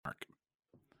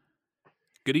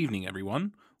Good evening,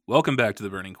 everyone. Welcome back to The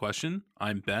Burning Question.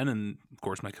 I'm Ben, and of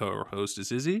course, my co host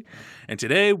is Izzy. And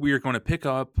today we are going to pick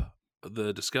up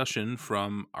the discussion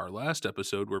from our last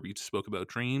episode where we spoke about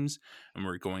dreams, and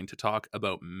we're going to talk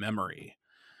about memory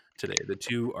today. The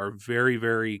two are very,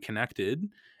 very connected.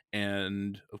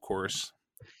 And of course,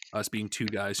 us being two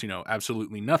guys who know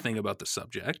absolutely nothing about the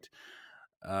subject,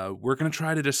 we're going to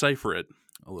try to decipher it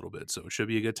a little bit. So it should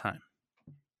be a good time.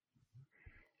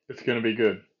 It's gonna be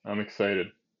good. I'm excited,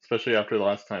 especially after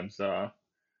last time's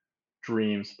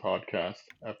Dreams podcast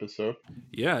episode.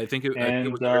 Yeah, I think it was And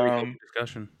a very healthy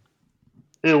discussion.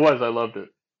 it was. I loved it.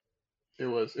 It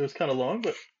was kind of long,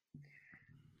 but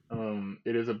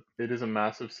it is a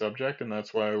massive subject, and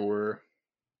that's why we're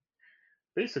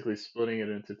basically splitting it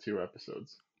into two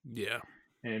episodes Yeah.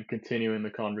 and continuing the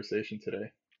conversation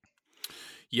today.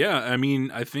 Yeah, I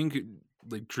mean, I think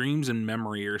like dreams and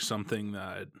memory are something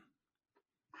that,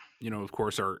 of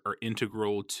course, are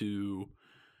integral to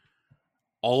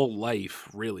all life,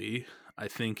 really. I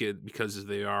think it because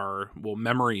they are well,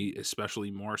 memory especially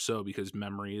more so because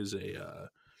memory is a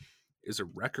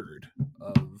record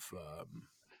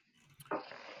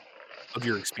of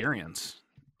your experience,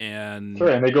 Sure, and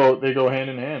and they go hand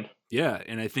in hand. yeah,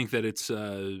 and I think that it's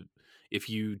if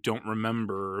you don't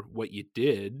remember what you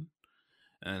did,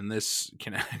 and this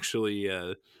can actually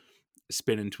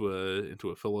spin into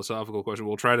a philosophical question.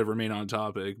 We'll try to remain on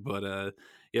topic, but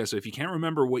yeah. So if you can't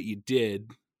remember what you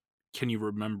did, can you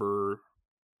remember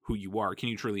who you are? Can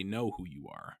you truly know who you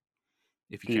are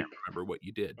if you can't Deep. remember what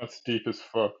you did? That's deep as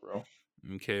fuck, bro.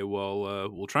 Okay, well,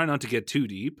 we'll try not to get too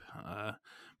deep,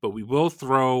 but we will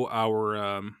throw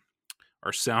our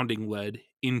sounding lead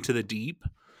into the deep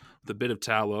with a bit of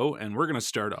tallow, and we're going to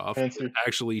start off with Fancy.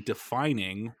 actually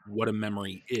defining what a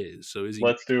memory is. So, is he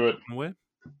Let's do it. away?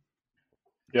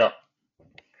 Yeah.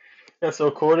 Yeah. So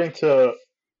according to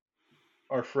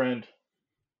our friend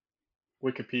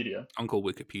Wikipedia, Uncle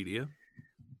Wikipedia?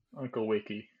 Uncle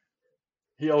Wiki,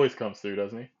 he always comes through,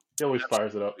 doesn't he? He always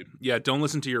fires it up. Yeah, don't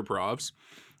listen to your profs.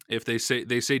 If they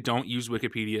say don't use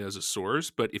Wikipedia as a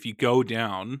source, but if you go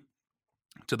down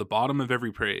to the bottom of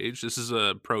every page, this is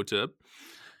a pro tip.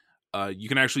 You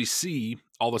can actually see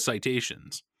all the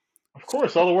citations. Of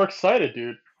course, all the works cited,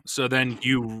 dude. So then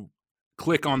you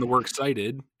click on the works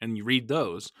cited and you read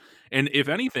those. And if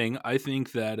anything, I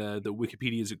think that the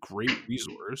Wikipedia is a great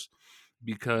resource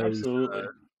because, Absolutely.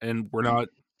 and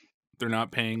they're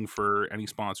not paying for any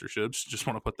sponsorships. Just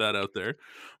want to put that out there.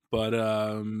 But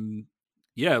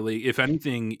yeah, like if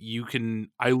anything,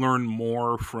 I learn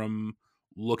more from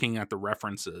looking at the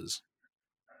references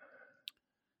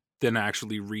than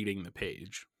actually reading the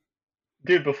page.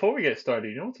 Dude, before we get started,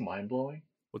 you know what's mind blowing?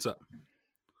 What's up?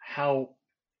 How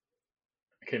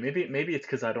okay, maybe it's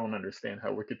because I don't understand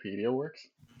how Wikipedia works,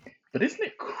 but isn't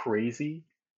it crazy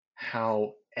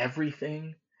how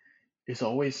everything is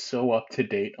always so up to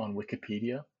date on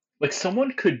Wikipedia? Like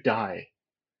someone could die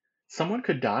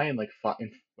in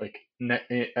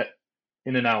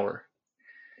in an hour,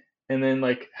 and then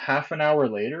like half an hour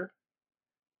later,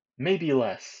 maybe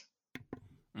less,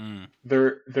 Mm.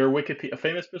 their Wikipedia, a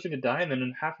famous person could die, and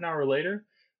then half an hour later,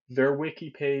 their wiki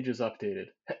page is updated.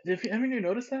 Haven't you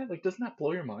noticed that? Like, doesn't that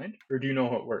blow your mind? Or do you know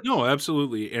how it works? No,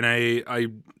 absolutely. And I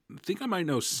think I might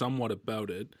know somewhat about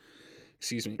it.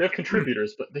 Excuse me. They have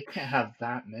contributors, but they can't have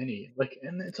that many. Like,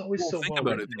 and it's always Well, so think well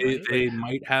about it. written, They right? Like, they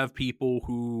might have people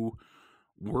who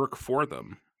work for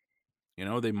them.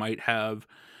 They might have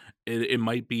it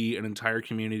might be an entire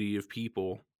community of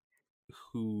people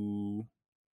who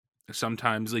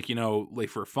sometimes like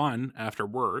for fun after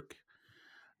work,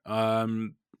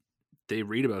 um they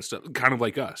read about stuff kind of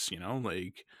like us, like yeah,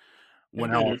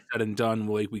 when yeah, all dude. said and done,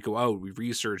 we go out, we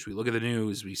research, we look at the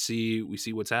news, we see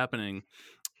what's happening.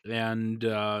 And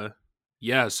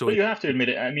yeah, so But you have to admit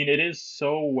it. I mean, it is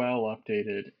so well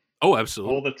updated oh,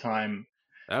 absolutely. all the time.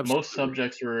 Most Absolutely.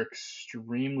 subjects are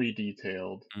extremely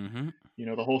detailed. Hmm. You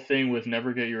know, the whole thing with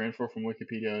never get your info from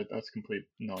Wikipedia, that's complete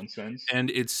nonsense. And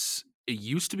it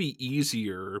used to be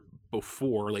easier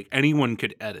before, like anyone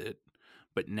could edit,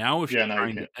 but now if Yeah, you're now you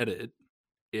trying to can't edit,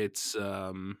 it's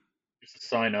just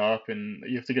sign up and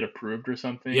you have to get approved or yeah,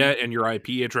 something. and your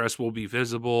IP address will be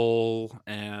visible,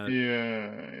 and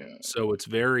Yeah, yeah. so it's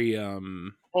very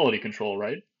Quality control,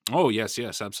 right? oh yes,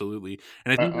 yes, absolutely.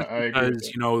 And I I, think I, that's I agree with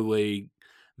because that. like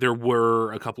there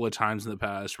were a couple of times in the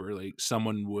past where like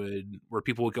where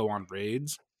people would go on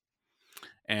raids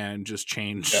and just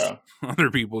change Yeah, other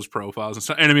people's profiles and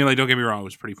stuff. And I mean, like, don't get me wrong, it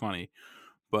was pretty funny,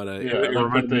 but yeah. it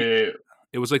reminded me.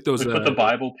 It was like those. Like put the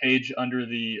Bible page under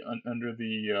the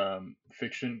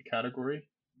fiction category.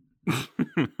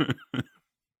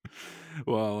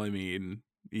 Well, I mean,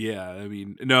 Yeah, I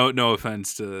mean, no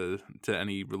offense to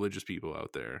any religious people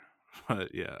out there,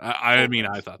 but yeah, I No mean,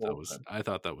 offense. No offense. I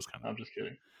thought that was kind of I'm weird, just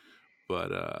kidding.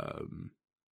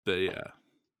 but yeah,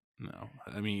 no,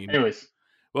 I mean, Anyways,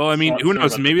 well, I mean, who sorry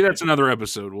knows? about the Maybe that's tangent. another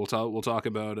episode. We'll talk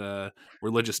about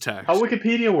religious How texts,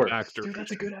 Wikipedia works, dude. That's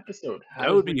factors. a good episode. How That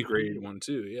does would be a great Wikipedia work? one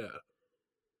too. Yeah.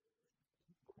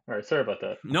 All right, sorry about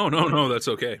that. No, that's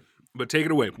okay. But take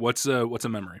it away. What's a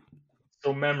memory?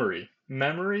 So memory.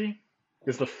 Memory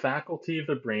is the faculty of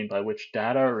the brain by which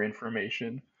data or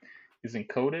information is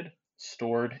encoded,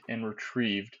 stored, and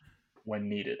retrieved when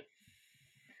needed.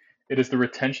 It is the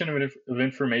retention of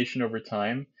information over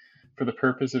time for the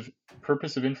purpose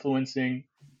of influencing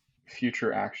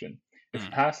future action. If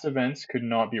Mm. past events could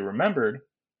not be remembered,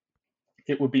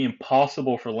 it would be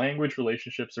impossible for language,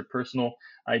 relationships, or personal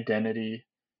identity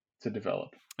to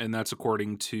develop. And that's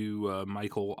according to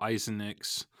Michael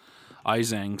Eisening's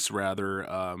rather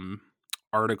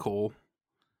article,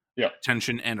 Yeah,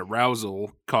 Attention and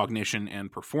Arousal, Cognition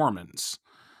and Performance.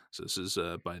 So this is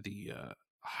by the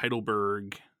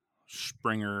Heidelberg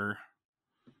Springer,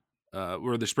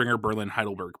 or the Springer Berlin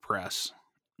Heidelberg Press.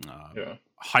 yeah.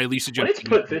 Highly When suggest it's you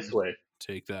put this way,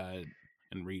 take that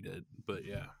and read it. But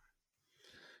yeah,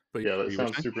 but yeah, what that you were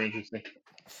sounds saying? super interesting.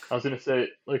 I was gonna say,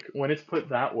 like, when it's put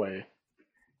that way,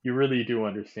 you really do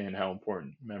understand how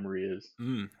important memory is. I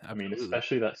mean, Absolutely.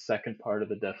 especially that second part of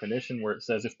the definition where it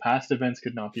says if past events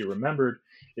could not be remembered,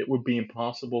 it would be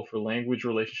impossible for language,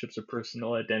 relationships, or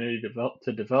personal identity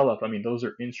to develop. I mean, those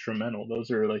are instrumental.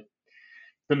 Those are like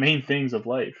the main things of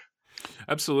life.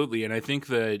 Absolutely. And I think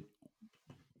that,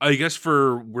 I guess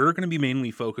we're going to be mainly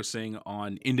focusing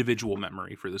on individual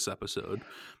memory for this episode,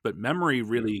 but memory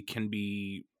really can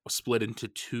be split into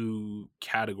two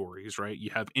categories, right? You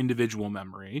have individual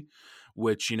memory,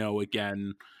 which,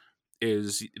 again,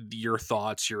 is your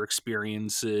thoughts, your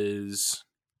experiences,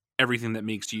 everything that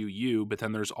makes you you. But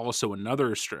then there's also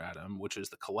another stratum, which is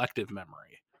the collective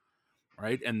memory,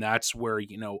 right? And that's where,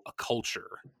 a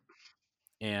culture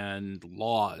and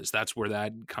laws, that's where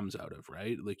that comes out of,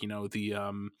 right? Like,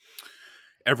 the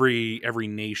every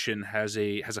nation has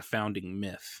a founding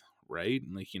myth, right?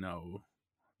 Like,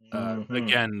 Hmm.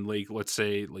 again, like, let's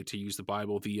say, like, to use the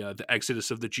Bible, the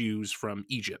exodus of the Jews from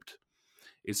Egypt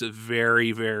is a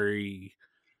very, very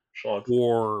Shocks.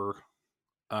 core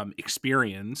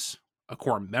experience, a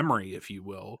core memory, if you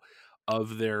will,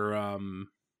 of their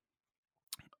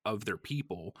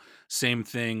people. Same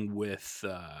thing with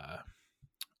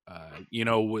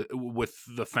with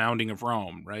the founding of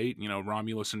Rome, right?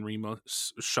 Romulus and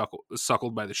Remus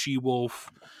suckled by the she wolf,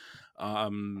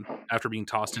 after being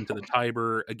tossed into the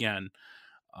Tiber again.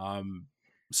 Um,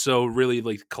 so really,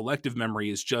 like, collective memory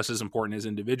is just as important as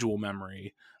individual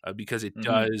memory, because it Hmm.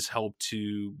 does help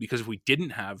to. Because if we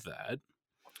didn't have that,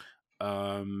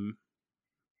 um,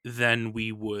 then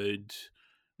we would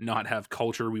not have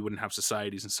culture, we wouldn't have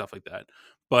societies and stuff like that.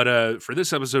 But for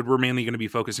this episode, we're mainly going to be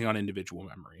focusing on individual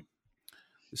memory.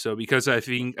 So because That's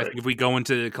I right. think if we go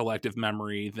into collective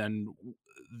memory, then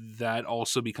that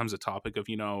also becomes a topic of,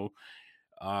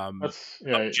 um, That's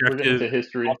yeah. We're getting objective into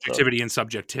history and stuff. objectivity and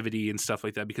subjectivity and stuff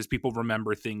like that, because people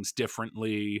remember things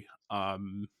differently,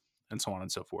 and so on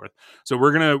and so forth. So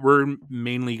we're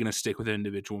mainly gonna stick with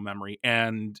individual memory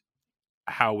and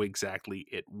how exactly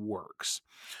it works.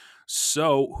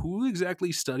 So who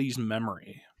exactly studies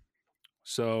memory?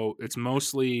 So it's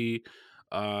mostly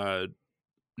uh,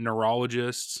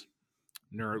 neurologists,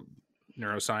 neuro,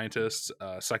 neuroscientists,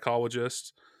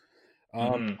 psychologists,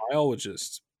 Hmm.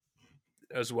 biologists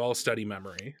as well study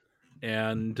memory.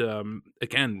 And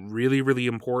again, really, really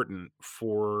important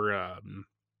for It's like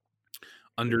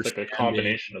a understanding.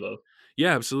 combination of those.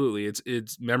 Yeah, absolutely.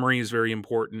 It's memory is very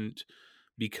important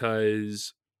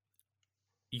because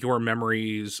your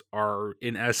memories are,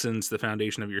 in essence, the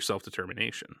foundation of your self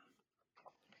determination,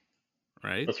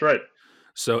 right? That's right.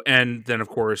 So, and then of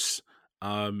course,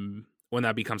 when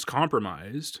that becomes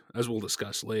compromised, as we'll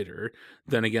discuss later,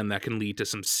 then again that can lead to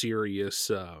some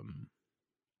serious,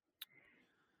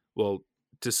 well,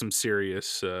 to some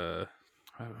serious,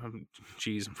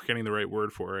 geez, I'm forgetting the right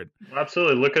word for it.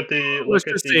 Absolutely. Let's Look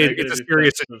at just the say it's a negative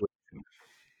serious effects of. situation.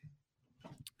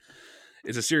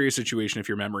 It's a serious situation if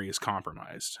your memory is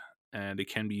compromised, and it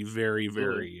can be very,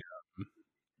 Absolutely. very,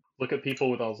 Look at people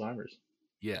with Alzheimer's.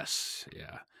 yes,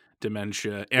 yeah,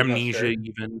 dementia, Isn't that amnesia, scary?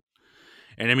 even.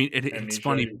 And I mean, it's Amnesia.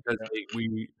 funny because Yeah.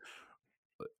 we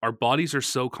our bodies are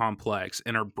so complex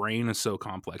and our brain is so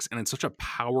complex, and it's such a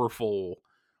powerful,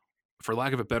 for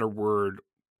lack of a better word,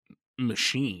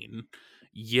 machine.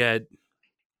 Yet,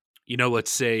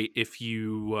 let's say if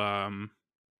you're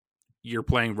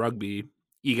playing rugby,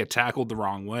 you get tackled the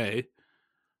wrong way,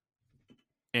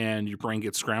 and your brain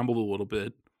gets scrambled a little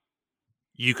bit,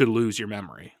 you could lose your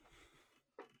memory,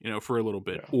 for a little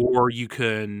bit. Yeah. Or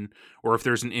or if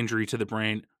there's an injury to the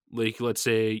brain, like let's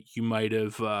say you might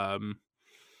have,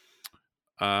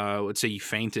 let's say you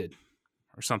fainted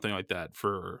or something like that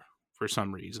for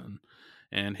some reason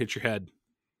and hit your head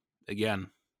again,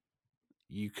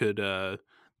 you could,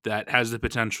 that has the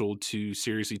potential to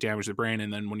seriously damage the brain.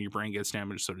 And then when your brain gets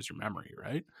damaged, so does your memory,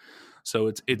 right? So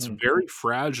it's Hmm. very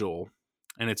fragile.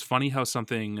 And it's funny how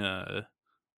something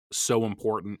so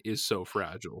important is so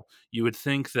fragile. You would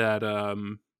think that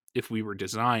if we were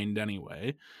designed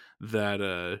anyway,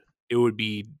 that it would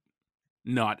be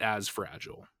not as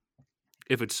fragile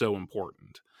if it's so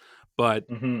important. But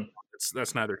Hmm.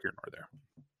 that's neither here nor there.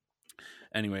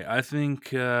 Anyway, I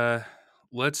think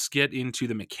let's get into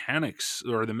the mechanics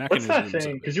or the What's that mechanisms of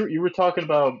thing? it. Because you were talking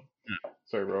about. Yeah.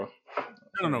 Sorry, bro. No, Sorry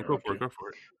no, to no, go interrupt for it, you. go for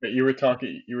it. But you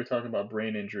were talking about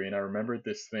brain injury, and I remembered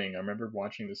this thing. I remembered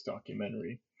watching this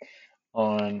documentary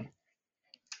on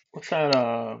what's that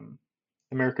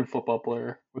American football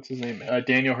player? What's his name?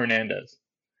 Daniel Hernandez.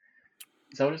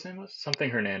 Is that what his name was? Something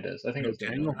Hernandez. I think it No, was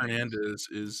Daniel Daniel Hernandez. Hernandez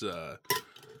is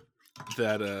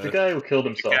that The guy who killed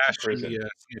himself in Takashi prison.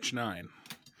 Snitch 9.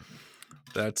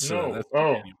 That's No. that's who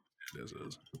Oh, Daniel Hernandez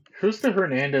is. who's the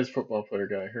Hernandez football player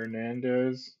guy?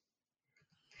 Hernandez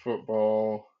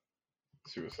football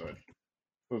suicide.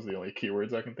 Those are the only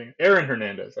keywords I can think of. Aaron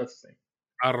Hernandez. That's his name.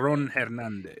 Aaron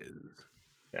Hernandez.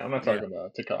 Yeah, I'm not Yeah. talking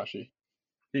about Takashi.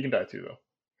 He can die too, though.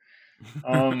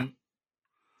 Um,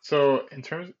 so in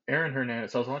terms of Aaron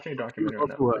Hernandez, I was watching a He was documentary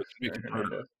on also a Netflix. Aaron convicted murderer.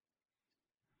 Hernandez.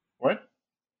 What?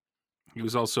 He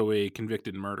was also a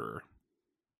convicted murderer.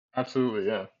 Absolutely,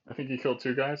 yeah. I think he killed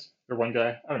two guys or one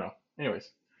guy. I don't know.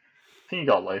 Anyways, I think he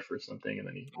got life or something, and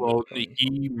then he ended up Well, killing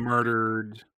himself. he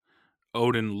murdered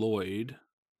Odin Lloyd,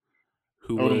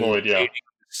 who Odin was Lloyd, yeah. dating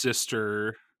the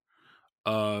sister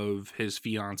of his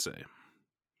fiance.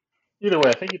 Either way,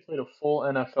 I think he played a full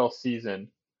NFL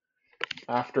season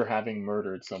after having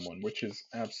murdered someone, which is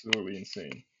absolutely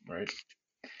insane, right?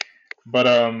 But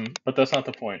that's not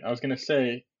the point. I was gonna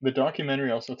say the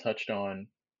documentary also touched on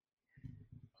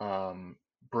um,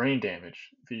 brain damage.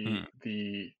 Hmm.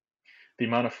 The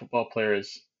amount of football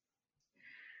players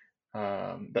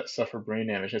that suffer brain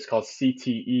damage. It's called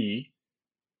CTE.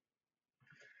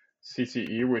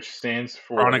 CTE, which stands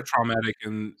Chronic for traumatic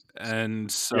yeah,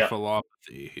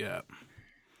 encephalopathy. Yeah,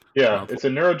 it's a yeah. mouthful. It's a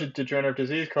neurodegenerative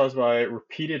disease caused by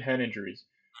repeated head injuries.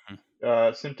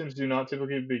 Mhm. Symptoms do not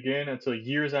typically begin until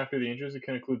years after the injuries. It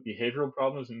can include behavioral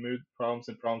problems and mood problems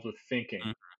and problems with thinking.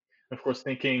 Of course,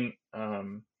 thinking,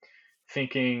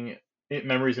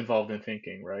 memories involved in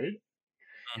thinking, right?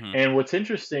 Mhm. And what's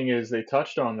interesting is they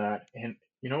touched on that, and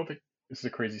this is a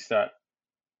crazy stat.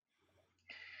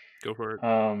 Go for it.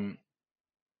 Um,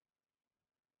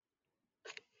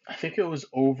 I think it was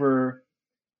over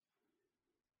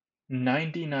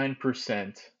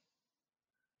 99%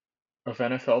 of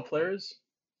NFL players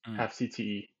Mm. have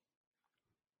CTE.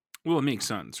 Well, it makes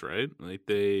sense, right? Like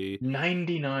they,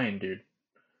 99, dude.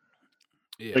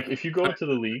 Like yeah. if you go into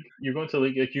the league,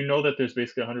 like you know that there's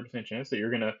basically a 100% chance that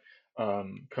you're gonna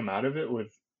come out of it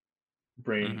with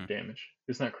brain Mhm. damage.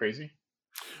 Isn't that crazy?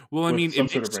 Well, I With mean, it some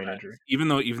sort of makes brain sense. injury. Even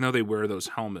though they wear those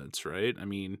helmets, right? I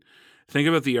mean, think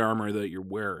about the armor that you're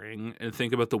wearing, and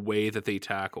think about the way that they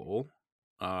tackle.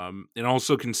 And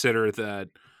also consider that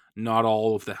not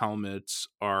all of the helmets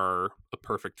are a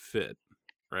perfect fit,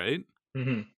 right?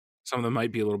 Hmm. Some of them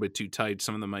might be a little bit too tight.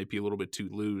 Some of them might be a little bit too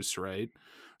loose, right?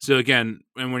 So again,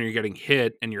 and when you're getting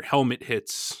hit and your helmet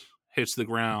hits the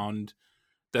ground,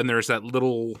 then there's that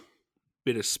little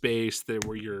bit of space there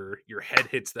where your head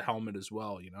hits the helmet as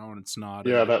well, and it's not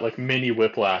Yeah, a that like mini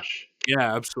whiplash.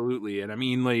 yeah, absolutely. And I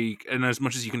mean, like, and as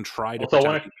much as you can try to Also, I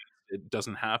want protect to. against it, it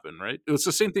doesn't happen, right? It's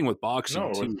the same thing with boxing No,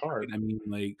 it's too, right? hard. I mean,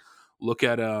 like, look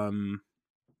at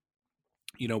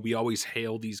we always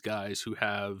hail these guys who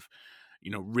have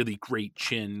really great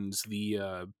chins,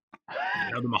 the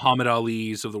Muhammad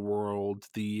Ali's of the world,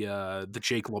 the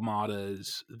Jake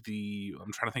LaMotta's,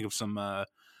 I'm trying to think of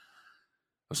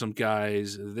some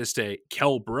guys this day,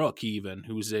 Kell Brook even,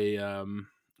 who's a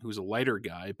lighter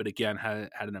guy, but again had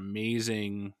an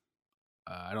amazing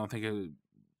I don't think it,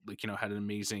 had an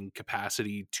amazing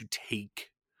capacity to take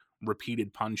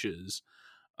repeated punches.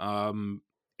 Um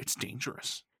it's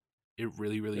dangerous. It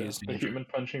really, really Yeah, is a dangerous. human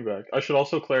punching bag. I should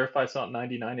also clarify it's not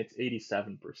 99, it's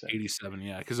 87%. 87,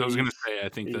 yeah, because I was 80, gonna say I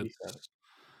think 87.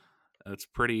 that's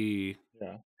pretty.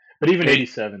 Yeah. But even Hey,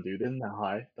 87, dude, isn't that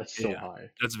high? That's so yeah, high.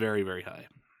 that's very, very high.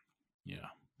 Yeah.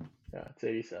 Yeah, it's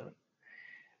 87.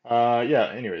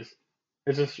 Yeah, anyways.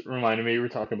 It just reminded me we were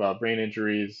talking about brain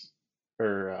injuries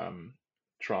or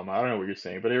trauma. I don't know what you're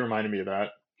saying, but it reminded me of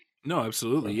that No,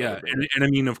 absolutely, when I yeah, heard that. and I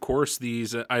mean, of course,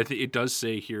 these I think it does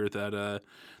say here that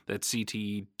that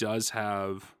CTE does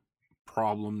have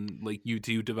problem like you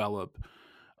do develop,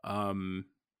 um,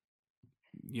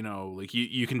 like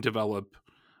you can develop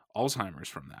Alzheimer's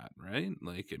from that, right?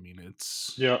 Like, I mean,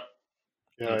 it's Yeah,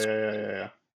 yeah, that's yeah, yeah, yeah, yeah.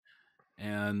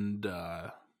 and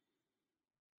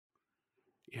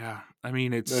yeah, I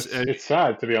mean, It's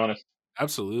sad to be honest.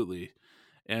 absolutely,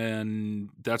 and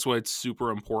that's why it's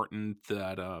super important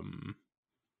that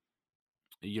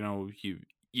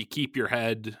you keep your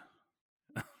head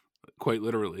quite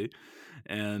literally,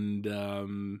 and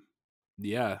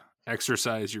yeah,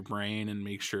 exercise your brain and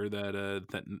make sure that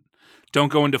don't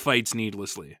go into fights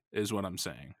needlessly is what I'm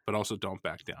saying, but also don't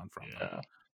back down from them Yeah,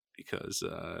 because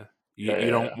yeah, you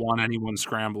yeah, don't yeah. want anyone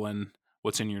scrambling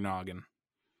what's in your noggin.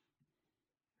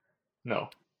 No,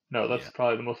 no, Yeah, that's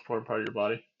probably the most important part of your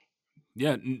body.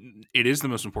 yeah, it is the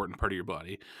most important part of your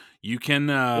body. You can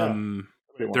Yeah,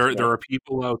 nobody wants there that. are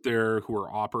people out there who are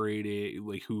operating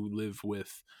like who live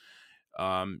with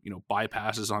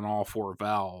bypasses on all four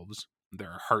valves.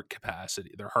 Their heart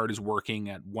capacity, their heart is working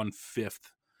at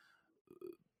 1/5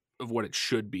 of what it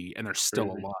should be, and they're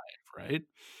still Crazy. alive, right?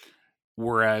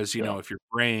 Whereas, Yeah, if your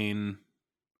brain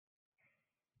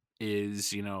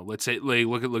is, let's say, like,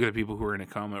 look at the people who are in a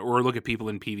coma, or look at people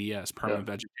in PVS, yeah, permanent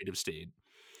vegetative state,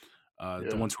 the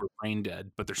yeah, ones who are brain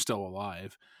dead, but they're still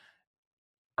alive.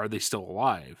 Are they still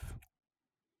alive?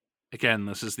 Again,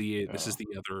 this yeah. is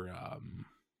the other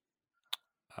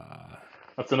uh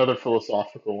That's another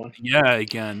philosophical one. yeah,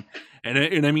 again.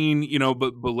 And I mean,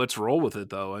 but let's roll with it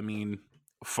though. I mean,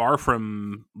 far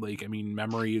from like I mean,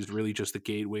 memory is really just the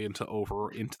gateway into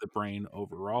the brain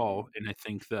overall. And I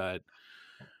think that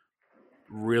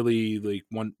really like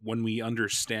when we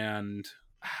understand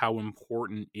how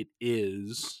important it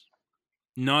is,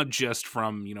 not just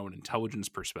from, an intelligence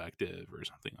perspective or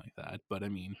something like that, but I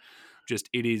mean, just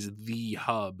it is the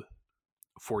hub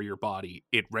for your body.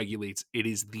 It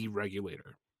is the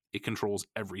regulator. It controls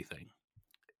everything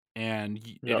and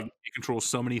Yeah, it controls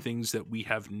so many things that we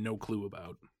have no clue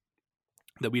about,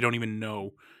 that we don't even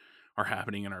know are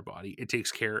happening in our body. It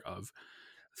takes care of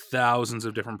thousands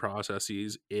of different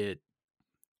processes. It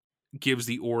gives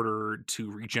the order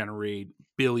to regenerate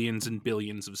billions and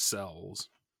billions of cells.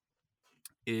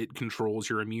 It controls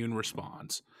your immune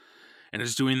response, and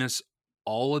it's doing this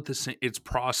all at the same. It's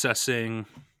processing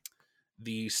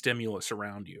the stimulus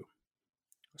around you.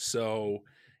 So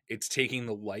it's taking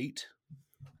the light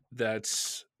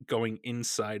that's going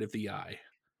inside of the eye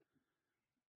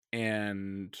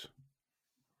and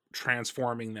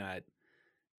transforming that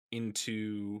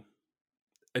into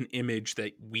an image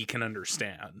that we can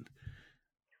understand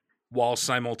while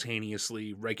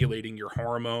simultaneously regulating your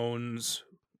hormones,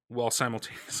 while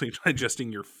simultaneously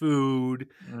digesting your food,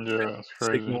 yeah, it's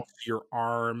signals crazy. to your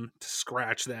arm to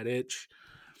scratch that itch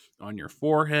on your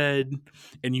forehead.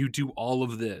 And you do all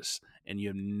of this and you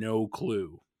have no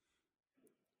clue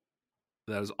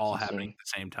that was It's all happening insane. at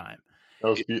the same time.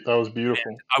 It, That was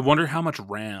beautiful. I wonder how much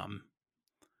RAM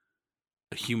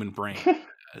a human brain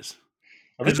has.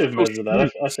 I think Because it's they've so measured that.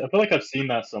 smooth. I feel like I've seen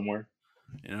that somewhere.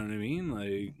 You know what I mean?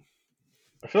 Like,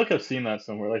 I feel like I've seen that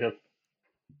somewhere. Like I've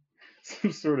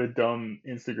some sort of dumb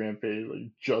Instagram page,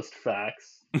 like just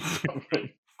facts or of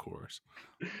something. course.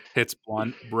 Hits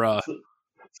blunt, bruh. So,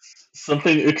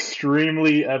 something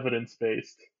extremely evidence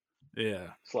based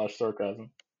Yeah, slash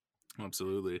sarcasm.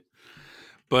 absolutely.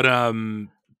 But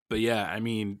yeah, I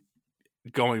mean,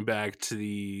 going back to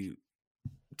the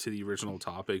original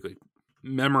topic, like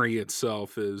memory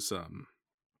itself is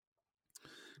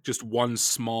just one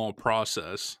small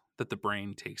process that the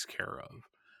brain takes care of.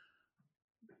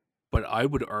 But I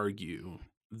would argue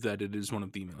that it is one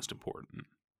of the most important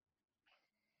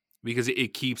because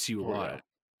it keeps you Oh yeah, alive.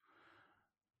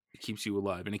 It keeps you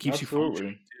alive and it keeps you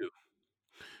functioning absolutely. too.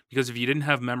 Because if you didn't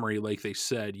have memory, like they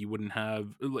said, you wouldn't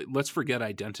have. Let's forget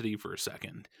identity for a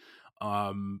second.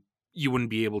 Um, you wouldn't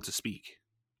be able to speak.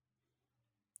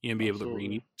 You wouldn't be able to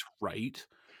read, Absolutely. to write.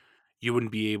 You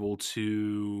wouldn't be able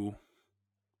to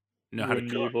know You how to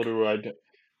wouldn't be able cook. to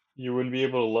you wouldn't be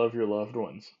able to love your loved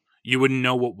ones. You wouldn't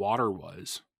know what water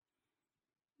was.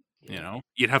 Yeah.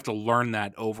 You'd have to learn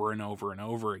that over and over and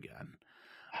over again.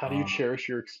 How do you Uh, cherish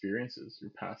your experiences, your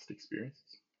past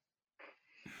experiences?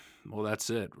 well, that's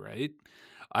it, right?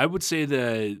 I would say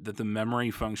that the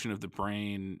memory function of the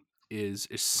brain is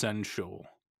essential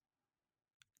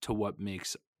to what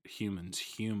makes humans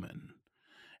human.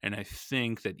 And I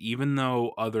think that even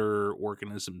though other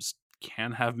organisms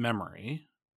can have memory,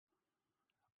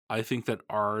 I think that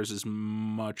ours is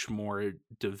much more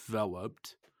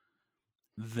developed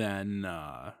than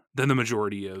the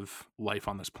majority of life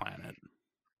on this planet.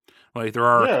 Like there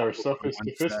are a Yeah, our couple stuff of is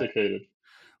ones that, sophisticated.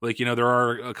 like, there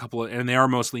are a couple of, and they are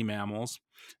mostly mammals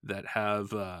that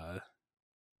have a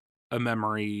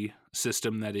memory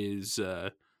system that is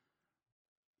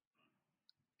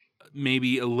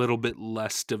maybe a little bit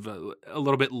less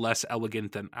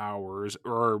elegant than ours,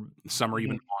 or some are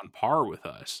even Hmm. on par with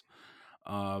us.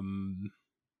 Um,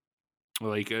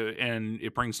 and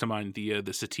it brings to mind the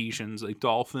cetaceans, like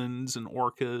dolphins and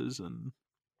orcas and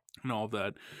all of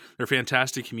that. They're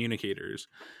fantastic communicators,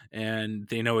 and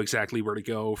they know exactly where to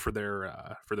go for their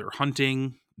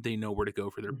hunting. They know where to go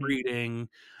for their Hmm. breeding.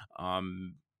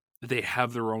 Um, they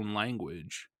have their own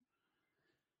language.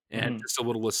 And Hmm. just a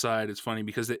little aside, it's funny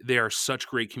because they are such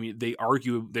great they are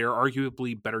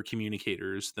arguably better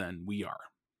communicators than we are.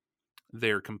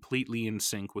 They're completely in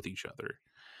sync with each other,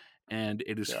 and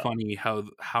it is Yeah. funny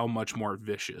how much more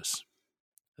vicious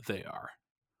they are,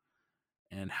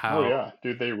 and Oh how. yeah,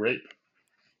 dude, they rape.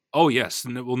 Oh yes,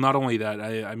 well, not only that.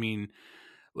 I mean,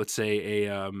 let's say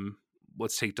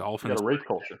let's take They got dolphins a for rape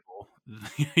culture.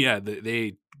 example. Yeah,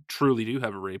 they truly do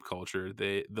have a rape culture.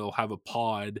 They'll have a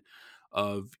pod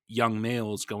of young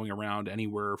males going around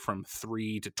anywhere from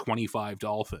 3 to 25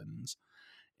 dolphins,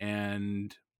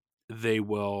 and they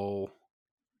will,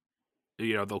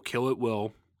 they'll kill at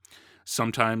will.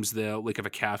 Sometimes they'll, like, if a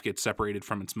calf gets separated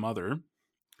from its mother,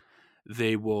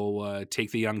 they will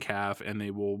take the young calf and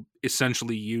they will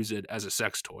essentially use it as a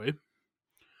sex toy.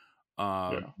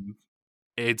 Um, Yeah.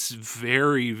 it's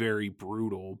very, very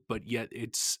brutal, but yet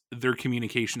it's their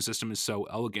communication system is so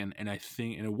elegant. And I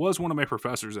think, and it was one of my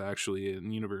professors actually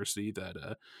in university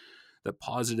that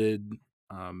posited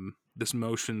this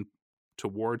motion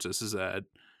towards us, is that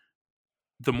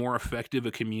the more effective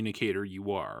a communicator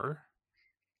you are,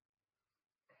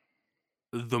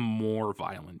 the more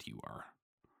violent you are,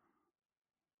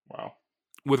 Wow.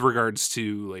 with regards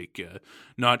to, like,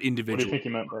 not What do you individual, think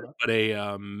you meant by that?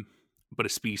 but a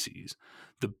species.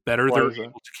 The better Why they're is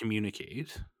that? able to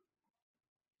communicate,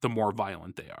 the more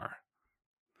violent they are.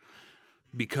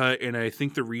 Because, and I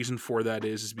think the reason for that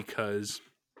is because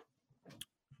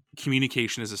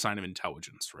communication is a sign of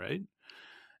intelligence, right?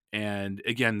 And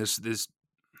again, this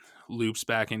loops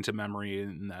back into memory,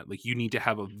 and that, like, you need to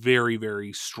have a very,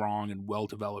 very strong and well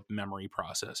developed memory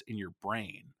process in your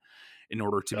brain in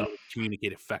order to be Yeah. able to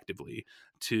communicate effectively,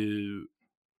 to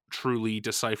truly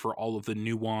decipher all of the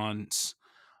nuance,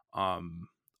 um,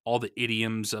 all the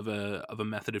idioms of a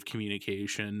method of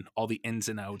communication, all the ins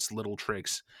and outs, little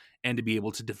tricks, and to be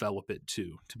able to develop it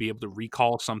too, to be able to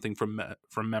recall something from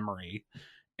memory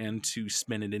and to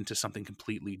spin it into something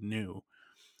completely new.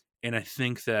 And I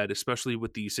think that especially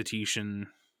with the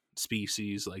cetacean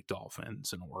species like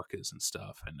dolphins and orcas and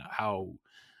stuff, and how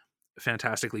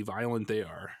fantastically violent they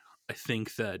are, I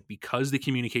think that because they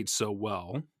communicate so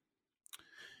well,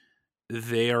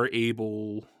 they are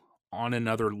able on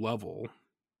another level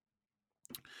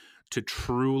to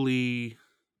truly,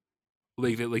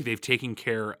 like they've taken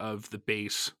care of the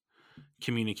base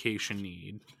communication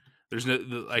need. There's no,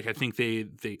 like, I think they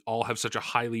all have such a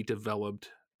highly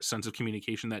developed sense of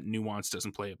communication that nuance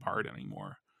doesn't play a part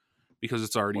anymore, because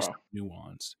it's already so Wow.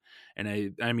 nuanced.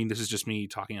 And I mean, this is just me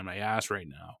talking on my ass right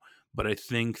now, but I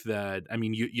think that, I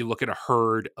mean, you look at a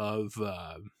herd of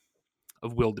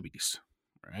wildebeest,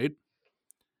 right?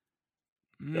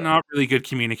 Yeah. Not really good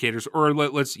communicators. Or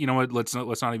let's, you know what, let's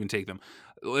not even take them.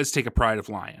 Let's take a pride of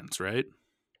lions, right?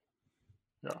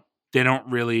 Yeah. They don't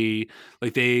really,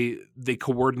 like, they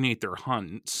coordinate their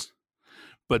hunts,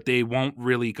 but they won't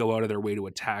really go out of their way to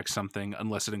attack something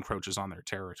unless it encroaches on their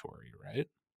territory, right?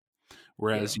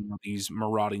 Yeah. Whereas, these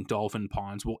marauding dolphin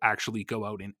ponds will actually go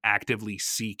out and actively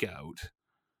seek out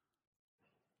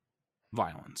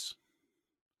violence.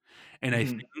 And I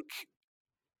Hmm.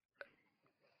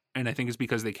 think it's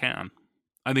because they can.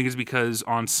 I think it's because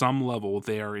on some level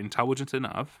they are intelligent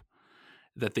enough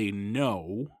that they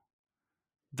know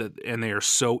that, and they are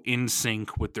so in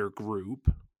sync with their group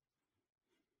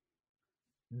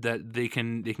that they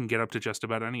can get up to just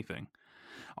about anything.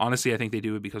 Honestly, I think they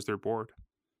do it because they're bored.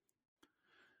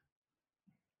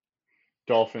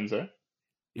 Dolphins, eh?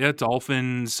 Yeah,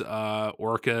 dolphins,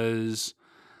 orcas.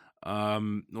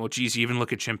 Well, geez, you even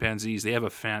look at chimpanzees; they have a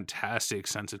fantastic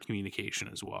sense of communication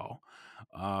as well,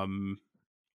 um,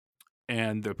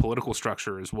 and the political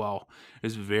structure as well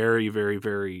is very, very,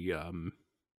 very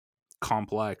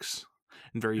complex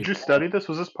and very Did you study involved. this?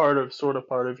 Was this sort of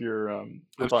part of your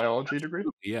biology degree?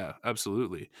 Absolutely, yeah,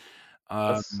 absolutely.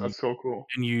 That's Um, that's so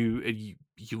cool. and you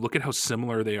look at how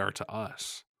similar they are to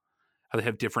us. how they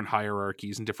have different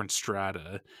hierarchies and different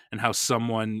strata, and how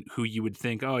someone who you would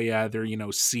think, oh yeah, they're,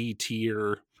 C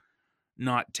tier,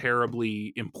 not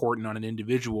terribly important on an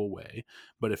individual way,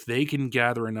 but if they can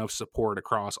gather enough support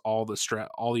across all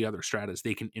the other stratas,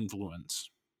 they can influence.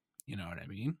 You know what I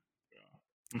mean?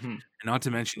 Hmm. And not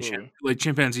to mention, Absolutely. like,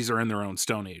 chimpanzees are in their own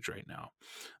stone age right now.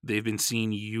 They've been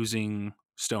seen using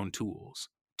stone tools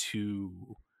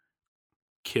to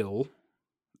kill.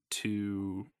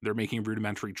 They're making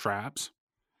rudimentary traps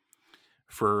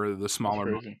for the That's smaller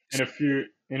crazy. monkeys.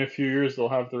 In a few years, they'll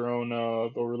have their own.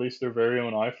 They'll release their very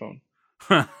own iPhone.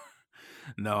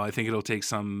 No, I think it'll take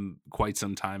quite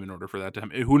some time in order for that to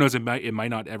happen. Who knows? It might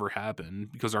not ever happen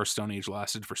because our Stone Age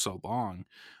lasted for so long.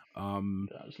 Yeah,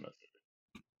 I just messed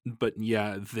But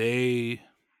yeah, they,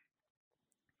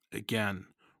 again,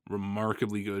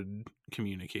 remarkably good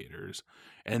communicators,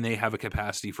 and they have a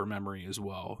capacity for memory as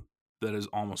well that is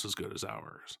almost as good as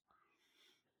ours.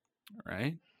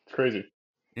 Right? It's crazy.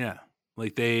 Yeah.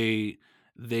 Like they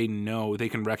know, they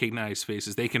can recognize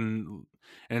faces. They can,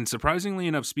 and surprisingly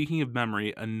enough, speaking of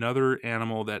memory, another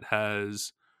animal that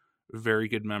has very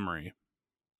good memory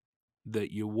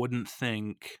that you wouldn't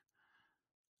think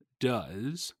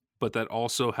does, but that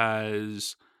also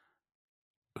has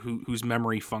whose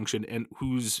memory function and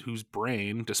whose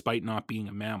brain, despite not being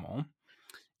a mammal,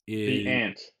 The is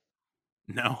ant.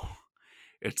 no,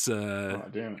 it's a Oh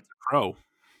damn it! crow.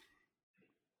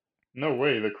 No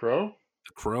way. The crow.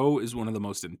 The crow is one of the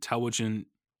most intelligent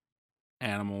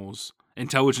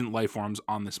life forms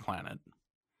on this planet.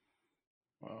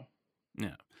 Wow.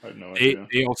 Yeah. I had no They idea.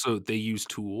 they also they use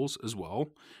tools as well.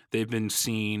 They've been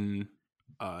seen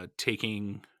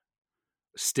taking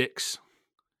sticks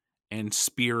and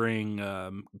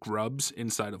spearing grubs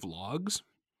inside of logs,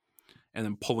 and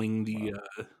then Wow.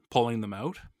 pulling them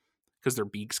out because their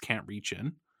beaks can't reach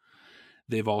in.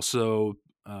 They've also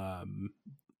um,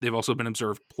 they've also been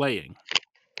observed playing.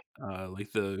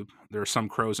 There are some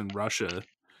crows in Russia.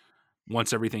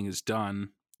 Once everything is done,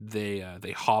 they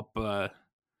hop off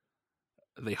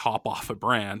a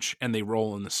branch and they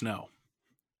roll in the snow.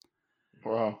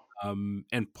 Wow.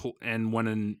 And when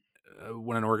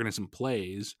an organism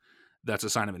plays, that's a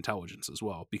sign of intelligence as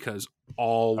well, because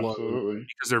Absolutely.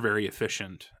 they're very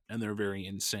efficient and they're very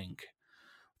in sync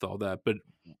with all that. But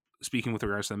speaking with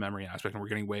regards to the memory aspect, and we're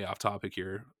getting way off topic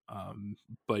here,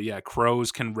 but yeah,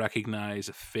 crows can recognize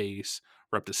a face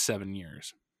for up to 7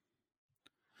 years.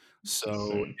 It's So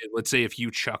insane. let's say if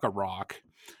you chuck a rock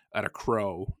at a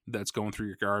crow that's going through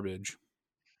your garbage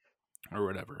or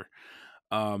whatever,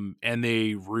 and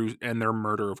their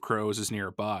murder of crows is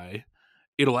nearby,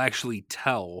 it'll actually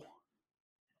tell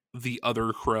the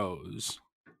other crows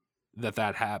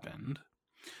that happened.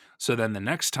 So then the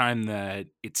next time that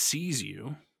it sees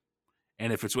you,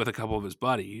 and if it's with a couple of his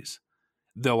buddies,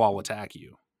 they'll all attack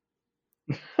you.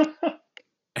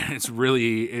 And it's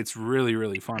really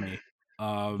really funny.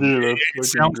 Dude, that's It fucking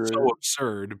sounds so great.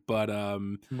 absurd, but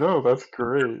No, that's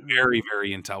great. very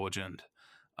very intelligent.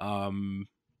 Um,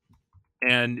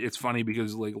 and it's funny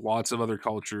because like lots of other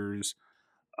cultures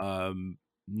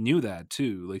knew that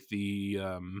too. Like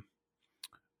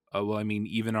well, I mean,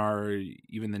 even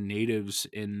the natives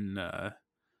in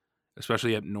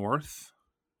especially up north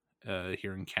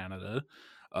here in Canada,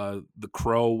 the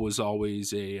crow was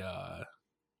always a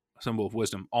symbol of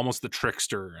wisdom, almost the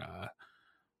trickster,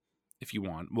 if you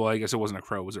want. Well, I guess it wasn't a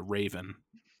crow; it was a raven,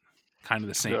 kind of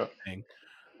the same Yeah. thing,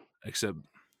 except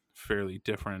fairly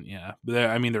different. Yeah, but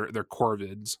they're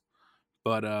corvids,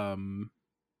 but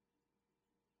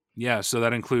yeah. So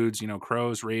that includes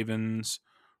crows, ravens,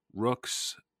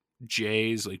 rooks,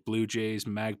 jays like blue jays,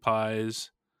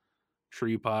 magpies,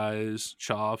 tree pies,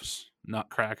 chops,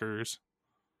 nutcrackers.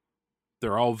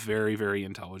 They're all very, very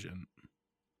intelligent,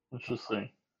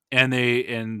 Interesting. and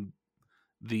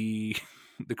the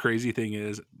the crazy thing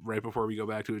is, right before we go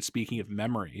back to it, speaking of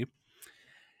memory,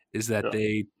 is that Yeah.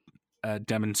 they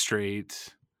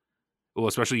demonstrate, well,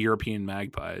 especially European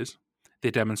magpies,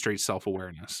 they demonstrate self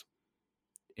awareness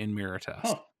in mirror tests.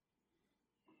 Huh.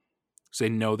 So they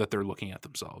know that they're looking at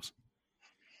themselves.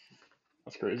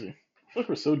 That's crazy. I feel like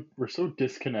we're so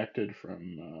disconnected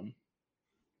from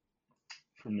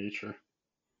nature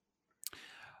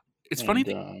It's funny and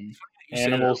that you say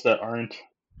that. animals that aren't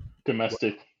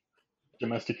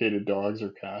domesticated dogs or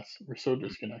cats. We're so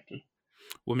disconnected.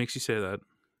 What makes you say that?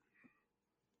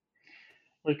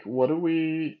 Like, what do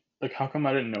we like? How come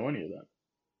I didn't know any of that?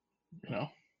 You know,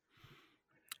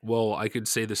 Well, I could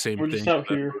say the same we're just thing out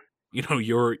about here.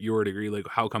 your degree. Like,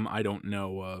 how come I don't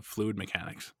know fluid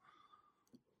mechanics?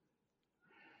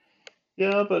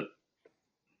 Yeah, but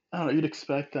I don't know. You'd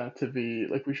expect that to be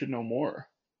like we should know more.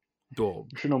 Well,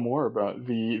 We should know more about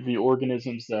the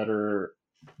organisms that are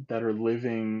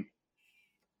living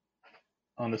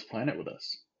on this planet with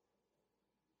us.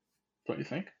 Don't you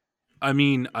think? I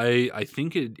mean, I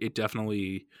think it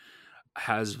definitely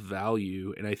has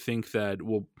value, and I think that,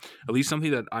 well, at least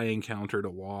something that I encountered a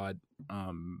lot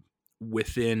um,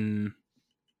 within,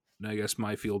 I guess,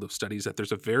 my field of studies, that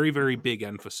there's a very very big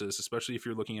emphasis, especially if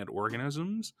you're looking at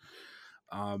organisms.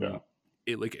 Yeah. Um,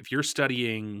 like if you're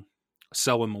studying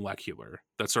cell and molecular,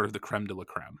 that's sort of the creme de la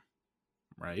creme,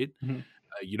 right? Hmm.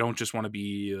 You don't just want to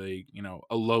be like,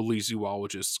 a lowly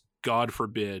zoologist, God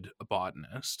forbid, a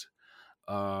botanist.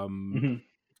 Um, Hmm.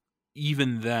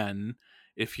 Even then,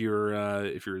 if you're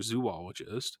a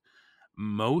zoologist,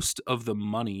 most of the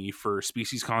money for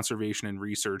species conservation and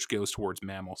research goes towards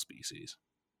mammal species.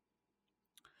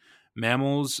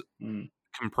 Mammals Mm.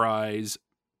 comprise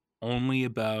only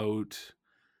about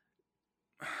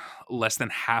less than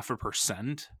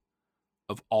 0.5%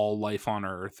 of all life on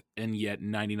Earth, and yet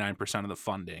 99% of the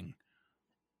funding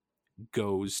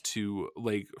goes to,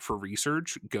 like, for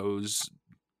research, goes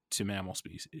to mammal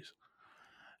species.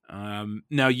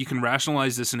 Now you can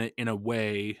rationalize this in a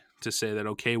way to say that,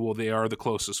 okay, well, they are the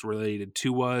closest related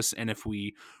to us, and if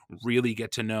we really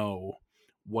get to know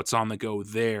what's on the go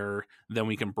there, then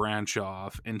we can branch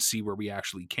off and see where we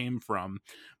actually came from.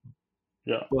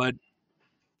 Yeah. But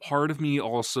part of me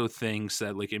also thinks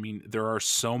that, like, I mean, there are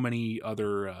so many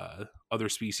other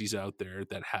species out there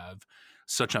that have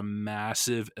such a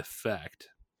massive effect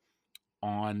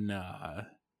on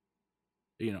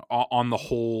on the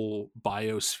whole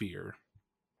biosphere,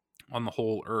 on the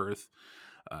whole Earth.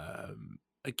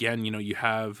 Again, you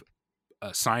have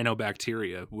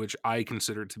cyanobacteria, which I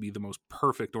consider to be the most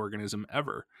perfect organism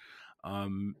ever.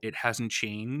 It hasn't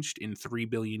changed in 3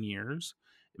 billion years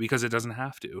because it doesn't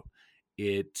have to.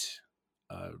 It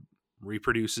uh,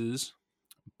 reproduces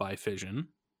by fission.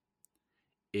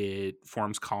 It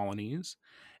forms colonies,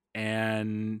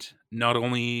 and not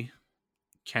only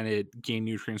can it gain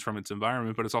nutrients from its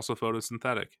environment, but it's also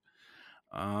photosynthetic.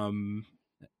 Um,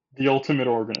 The ultimate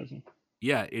organism.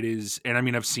 yeah, it is, and I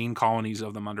mean, I've seen colonies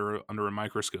of them under a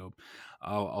microscope.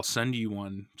 I'll send you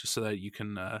one just so that you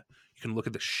can look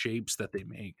at the shapes that they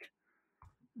make.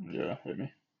 Yeah, hit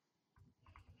me.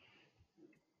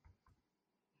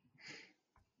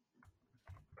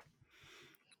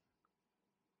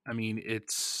 I mean,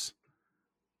 it's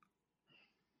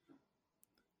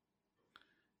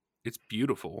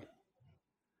beautiful.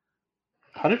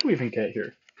 How did we even get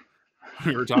here?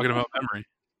 We were talking about memory,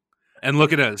 and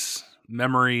look at us,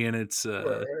 memory, and its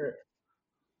Right.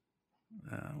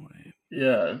 wait,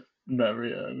 Yeah,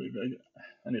 memory.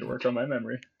 I need to work on my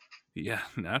memory. yeah,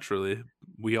 naturally,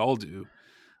 we all do.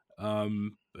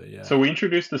 But So yeah, we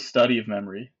introduced the study of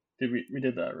memory. Did we? We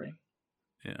did that, right?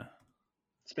 yeah,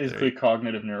 It's there. basically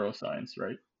cognitive neuroscience,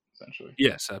 right? Essentially.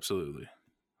 Yes, absolutely.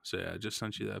 So yeah, I just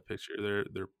sent you that picture.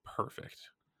 They're perfect.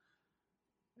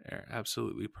 They're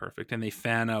absolutely perfect, and they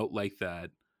fan out like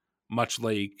that, much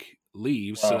like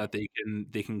leaves, so Wow, that they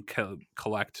can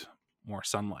collect more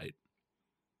sunlight.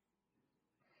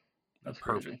 They're that's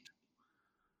crazy. perfect.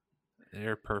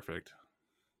 They're perfect.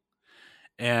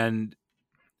 And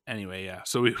anyway, yeah.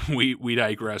 So we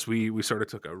digress. We sort of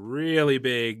took a really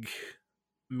big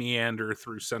meander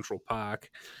through Central Park,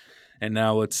 and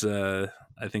now let's.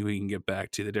 I think we can get back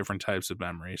to the different types of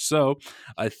memory. So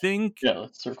I think, Yeah,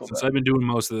 let's circle since back. I've been doing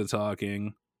most of the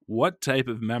talking, what type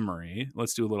of memory?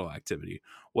 Let's do a little activity.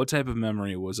 What type of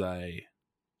memory was I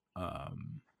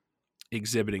um,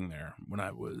 exhibiting there when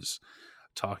I was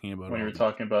talking about When you all were these?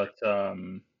 talking about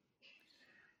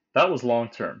that was long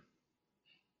term.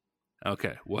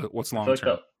 Okay, what's I feel long like term?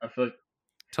 that. I feel like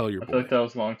Tell your I feel like boy. that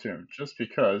was long term, just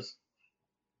because.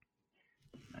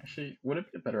 Actually, would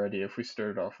it be a better idea if we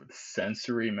started off with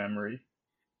sensory memory?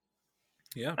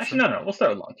 Yeah, Actually, sure. no. We'll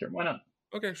start with long term. Why not?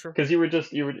 Okay, sure. Because we were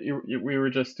just doing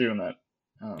that.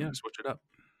 Yeah, switch it up.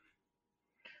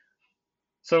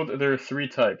 So there are three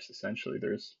types essentially.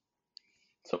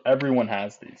 So everyone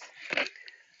has these: Okay.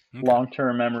 long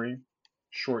term memory,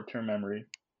 short term memory,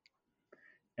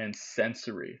 and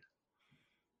sensory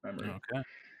memory. Okay.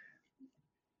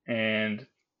 And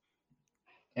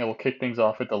we'll kick things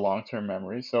off with the long term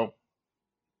memory. So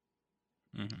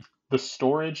Hmm. the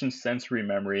storage and sensory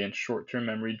memory and short term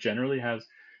memory generally has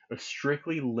a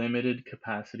strictly limited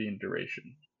capacity and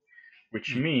duration,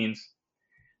 which means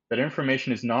that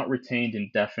information is not retained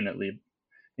indefinitely.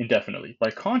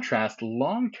 By contrast,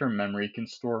 long-term memory can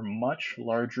store much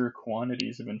larger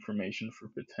quantities of information for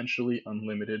potentially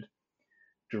unlimited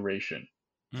duration,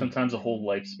 sometimes a whole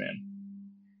lifespan.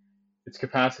 Its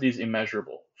capacity is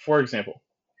immeasurable. For example,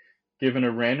 Given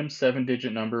a random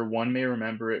 7-digit number, one may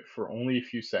remember it for only a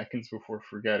few seconds before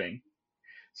forgetting,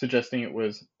 suggesting it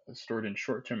was stored in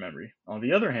short-term memory. On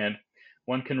the other hand,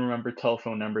 one can remember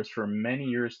telephone numbers for many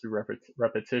years through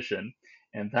repetition,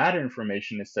 and that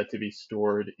information is said to be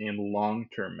stored in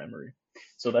long-term memory.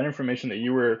 So that information that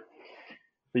you were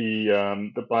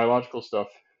the biological stuff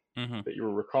Mm-hmm. that you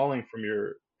were recalling from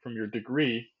your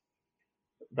degree,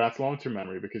 that's long-term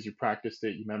memory because you practiced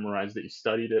it, you memorized it, you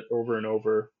studied it over and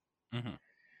over, Mm-hmm.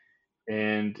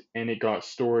 and it got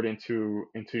stored into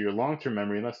your long-term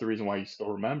memory, and that's the reason why you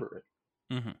still remember it.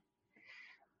 Mm-hmm.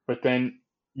 But then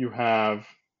you have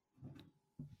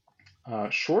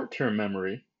short-term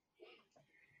memory,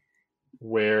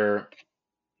 where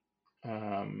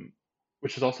um,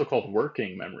 which is also called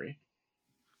working memory,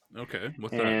 Okay.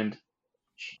 What's that? and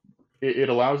it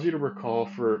allows you to recall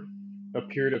for a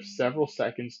period of several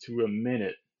seconds to a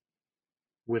minute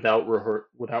without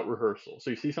rehearsal. So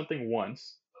you see something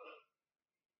once,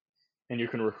 and you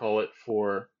can recall it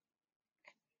for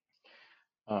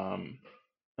um,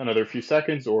 another few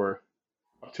seconds or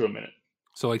up to a minute.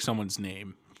 So, like someone's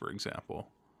name, for example.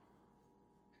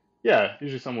 Yeah,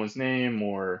 usually someone's name,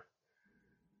 or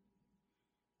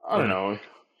I Or don't know.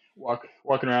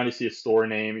 Walking around, you see a store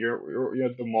name. You're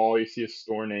at the mall, you see a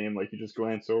store name, like you just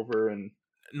glance over and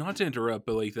not to interrupt,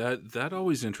 but like that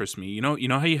always interests me. You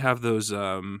know how you have those.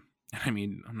 I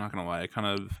mean, I'm not gonna lie. I kind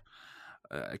of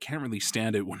I can't really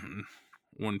stand it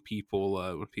when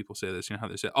people say this. You know how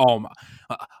they say, "Oh,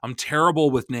 I'm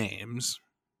terrible with names,"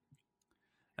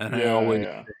 and I yeah, always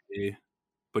yeah. say,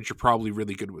 "But you're probably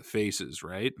really good with faces,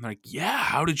 right?" I'm like, yeah.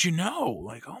 How did you know?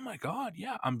 Like, oh my god,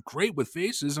 yeah. I'm great with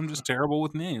faces. I'm just terrible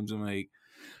with names. I'm like,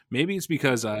 maybe it's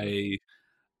because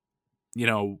you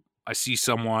know, I see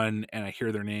someone and I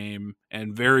hear their name,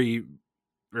 and very,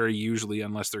 very usually,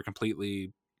 unless they're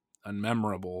completely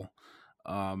unmemorable,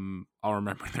 I'll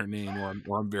remember their name,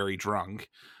 or I'm very drunk.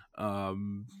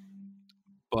 Um,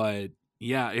 but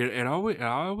yeah, it always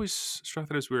I always struck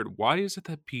that as weird. Why is it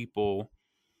that people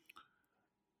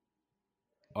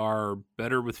are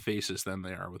better with faces than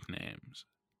they are with names?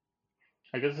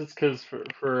 I guess it's because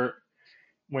for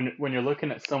when you're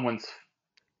looking at someone's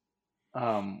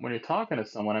when you're talking to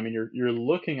someone, I mean, you're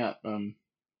looking at them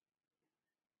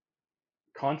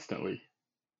constantly.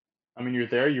 I mean, you're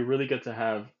there, you really get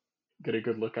a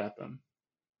good look at them.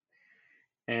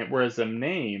 And whereas a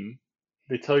name,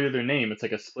 they tell you their name, it's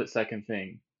like a split second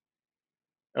thing.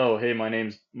 Oh, hey, my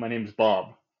name's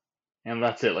Bob, and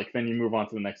that's it. Like then you move on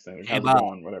to the next thing. Like, Hey how's it Bob.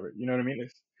 going? Whatever. You know what I mean?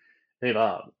 It's, hey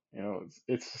Bob. You know,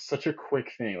 it's such a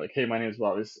quick thing. Like, hey, my name's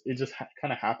Bob. It just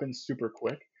kind of happens super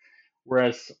quick.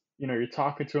 Whereas, you're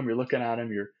talking to him, you're looking at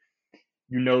him, you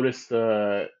notice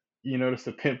the you notice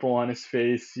the pimple on his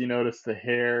face, you notice the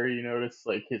hair, you notice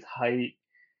like his height,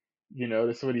 you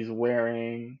notice what he's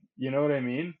wearing. You know what I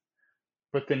mean?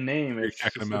 But the name, You're it's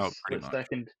checking them just a out pretty split much.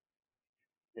 second.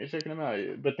 You're checking him out,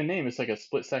 but the name is like a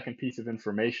split second piece of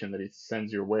information that he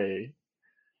sends your way,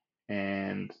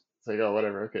 and it's like, oh,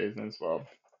 whatever, okay, his name's Bob,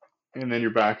 and then you're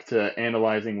back to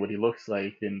analyzing what he looks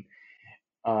like,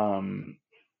 um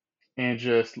and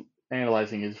just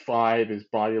analyzing his vibe, his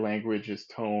body language, his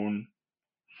tone,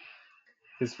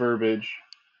 his verbiage.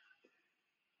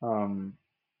 Um,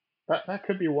 that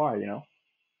could be why,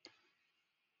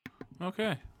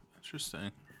 Okay,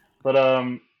 interesting. But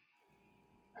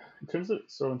in terms of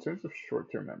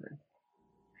short term memory,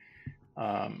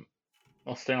 um,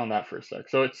 I'll stay on that for a sec.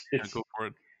 So Yeah, go for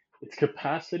it. its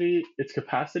capacity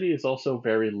is also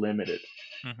very limited.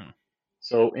 Hmm.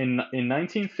 So in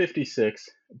 1956,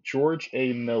 George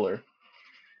A. Miller,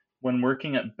 when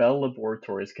working at Bell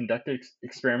Laboratories, conducted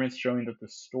experiments showing that the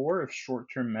store of short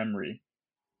term memory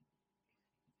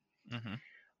Hmm.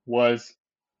 was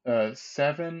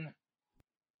seven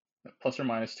plus or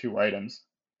minus two items.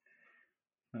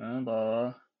 I don't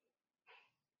know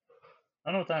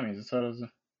what that means. It says,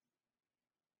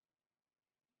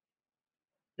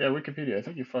 yeah, Wikipedia. I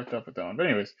think you fucked up with that one. But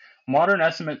anyways, modern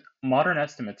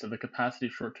estimates of the capacity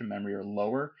of short-term memory are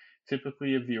lower,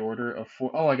 typically of the order of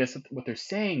four. Oh, I guess what they're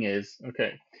saying is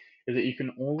okay, is that you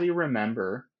can only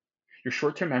remember your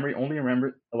short-term memory only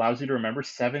allows you to remember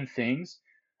seven things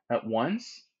at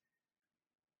once,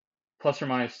 plus or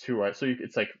minus two. Right? So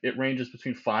it's like it ranges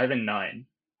between 5 and 9.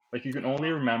 Like you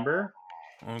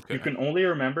Okay. can only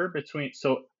remember between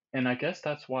so, and I guess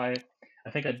that's why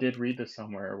I think I did read this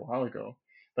somewhere a while ago.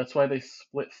 That's why they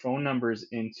split phone numbers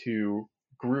into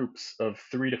groups of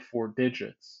 3 to 4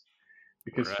 digits,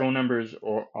 because Right. phone numbers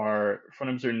are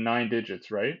 9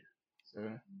 digits, right?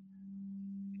 So,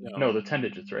 no, No. the 10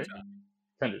 digits, right?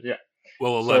 10 digits, yeah.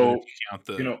 Well, 11 if So you count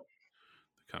you the know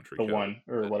country the code. one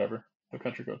or But whatever. the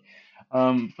country code.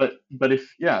 But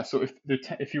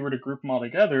if you were to group them all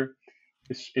together,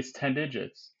 it's 10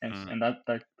 digits, Mm, and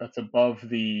that's above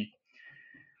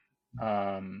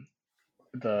um,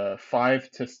 the 5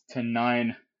 to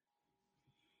 9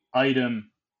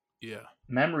 item yeah,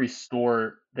 memory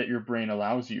store that your brain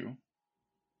allows you,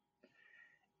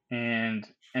 and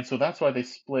so that's why they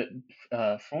split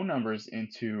phone numbers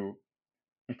into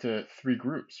three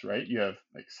groups, right? You have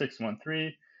like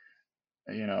 613,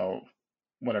 you know,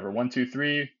 whatever,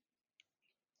 123,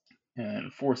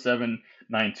 and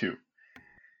 4792.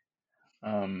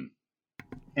 Um,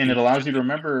 and you it just allows you to leave me a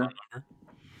remember. phone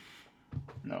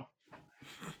No,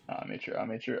 I made sure. I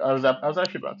made sure. I was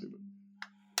actually about to,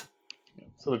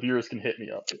 so the viewers can hit me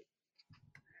up.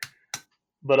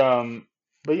 But um,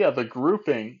 but yeah, the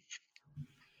grouping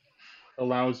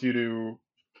allows you to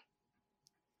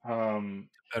um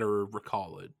better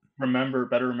recall it.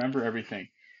 remember everything.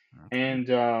 Okay.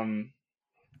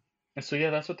 And so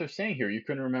yeah, that's what they're saying here. You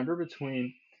can remember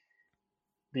between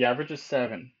the average is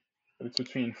 7, but it's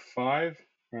between 5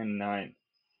 and 9.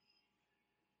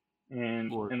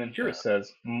 Or And then here yeah, it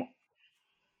says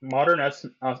modern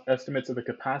estimates of the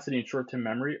capacity in short-term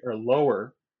memory are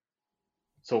lower.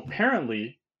 So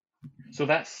apparently, so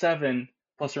that 7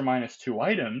 plus or minus 2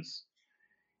 items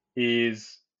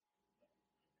is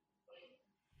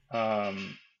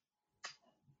um,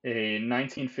 a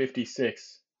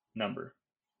 1956 number.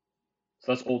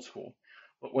 So that's old school.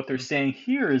 But what they're mm, saying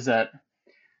here is that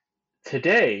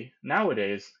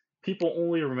nowadays, people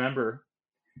only remember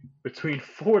between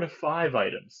 4 to 5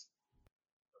 items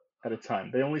at a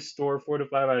time. They only store 4 to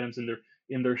 5 items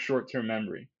in their short-term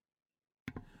memory.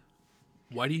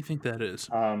 why do you think that is?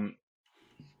 Um,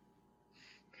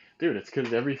 Dude, it's because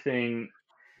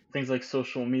things like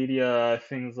social media,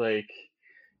 things like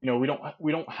we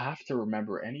don't have to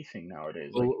remember anything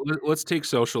nowadays. Like, Well, let's take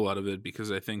social out of it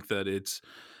because I think that it's.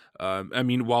 I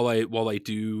mean, while I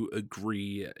do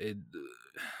agree,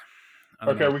 I don't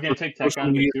okay, know. are we gonna take tech Social out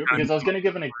of it media too? kind of Because I was become. gonna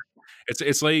give an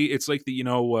It's like the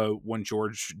when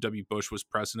George W. Bush was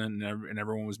president and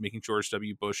everyone was making George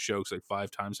W. Bush jokes like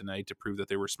 5 times a night to prove that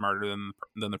they were smarter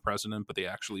than the president, but they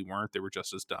actually weren't. They were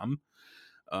just as dumb.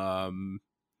 Um,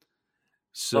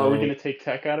 Or are we so gonna take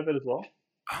tech out of it as well?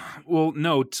 well,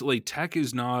 no, like tech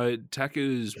is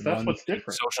Because that's one what's thing. different.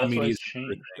 Social That's why media it's is another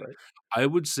changed, thing. right? I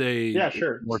would say Yeah, it's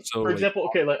sure. more so For like example,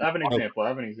 okay, like I have an auto example. I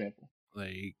have an example.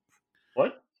 like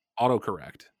What?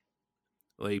 autocorrect.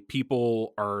 Like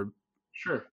people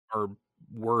Sure. are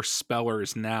worse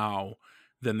spellers now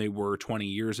than they were 20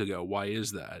 years ago. Why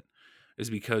is that? Is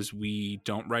because we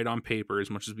don't write on paper as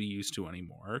much as we used to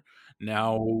anymore.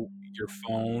 Now your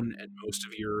phone and most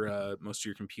of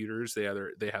your computers, they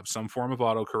have some form of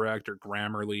autocorrect or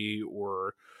Grammarly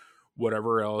or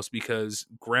whatever else, because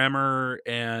grammar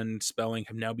and spelling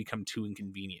have now become too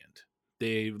inconvenient.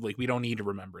 We don't need to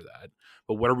remember that.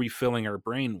 But what are we filling our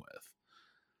brain with?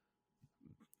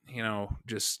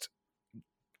 Just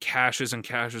caches and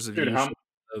caches Dude, how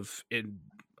of in,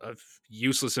 of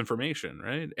useless information,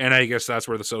 right? And I guess that's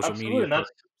where the social absolutely, media and part.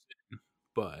 that's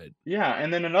But yeah,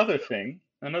 and then another thing,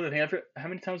 how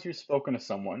many times have you spoken to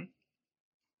someone,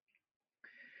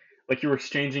 like you were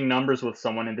exchanging numbers with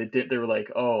someone and they were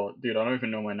like, "Oh, dude, I don't even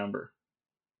know my number."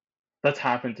 That's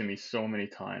happened to me so many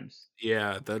times.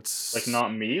 yeah, Like, that's not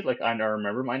me, like I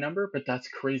remember my number, but that's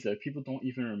crazy. Like, people don't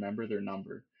even remember their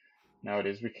number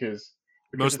nowadays because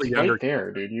mostly it's younger right kids.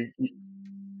 there, dude.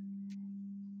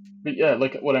 But yeah,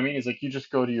 like what I mean is like you just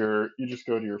go to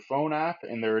your phone app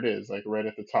and there it is, like right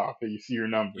at the top that you see your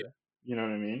Yeah, number. You know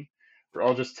what I mean? Or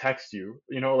I'll just text you.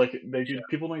 Like yeah.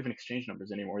 people don't even exchange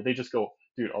numbers anymore. They just go,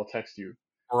 dude, I'll text you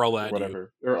Or I'll or add you.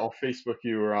 whatever, or I'll Facebook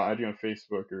you or I'll add you on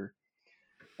Facebook or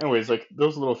anyways, like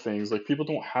those little things. Like people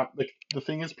don't have like the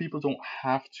thing is people don't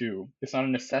have to. It's not a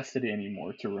necessity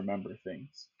anymore to remember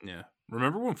things. Yeah.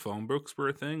 Remember when phone books were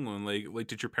a thing? When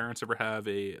did your parents ever have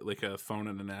a phone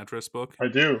and an address book? I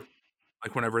do,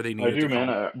 Like whenever they I needed to do, man. call.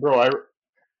 I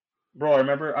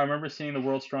remember seeing the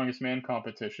World's Strongest Man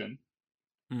competition.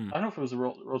 Hmm. I don't know if it was a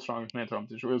World's Strongest Man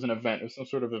competition. It was an event. It was some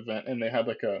sort of event, and they had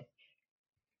like a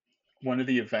one of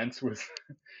the events was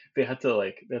they had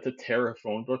to tear a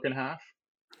phone book in half.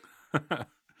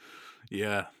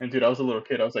 Yeah. And dude, I was a little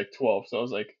kid. I was like 12, so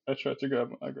I tried to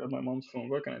grab my mom's phone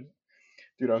book, and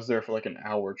dude, I was there for like an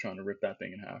hour trying to rip that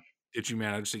thing in half. Did you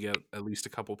manage to get at least a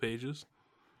couple pages?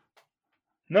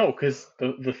 No, because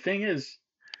the thing is,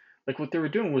 like what they were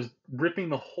doing was ripping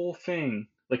the whole thing.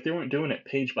 Like they weren't doing it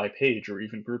page by page or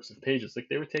even groups of pages. Like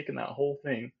they were taking that whole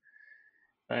thing,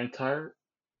 that entire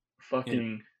Yeah.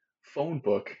 fucking phone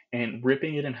book, and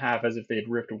ripping it in half as if they had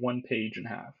ripped one page in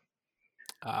half.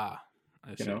 Ah,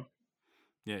 I You see. know?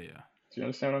 Yeah, yeah. Do you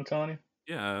understand what I'm telling you?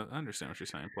 Yeah, I understand what you're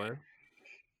saying, player.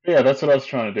 Yeah, that's what I was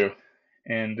trying to do,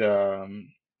 and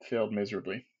failed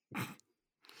miserably.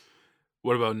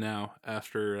 What about now,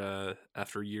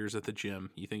 after years at the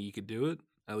gym? You think you could do it?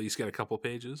 At least get a couple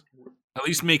pages? At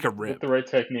least make a With rip. the right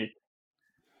technique,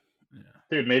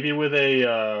 dude. Maybe with a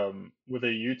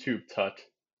YouTube tut.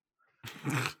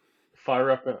 Yeah.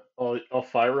 I'll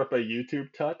fire up a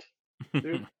YouTube tut,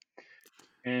 dude,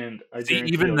 and I See,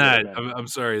 guarantee even I'll get that, it in. I'm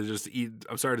sorry,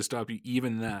 I'm sorry to stop you.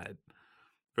 Even that,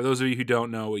 for those of you who don't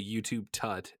know, a YouTube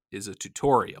tut is a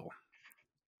tutorial.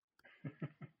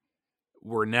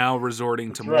 We're now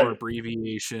resorting to That's more right.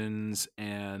 abbreviations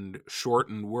and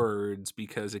shortened words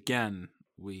because, again,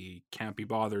 we can't be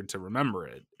bothered to remember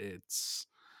it. It's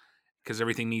because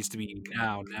everything needs to be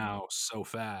now, so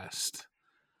fast.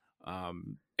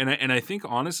 And I think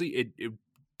honestly, it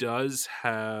does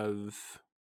have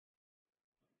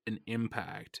an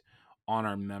impact on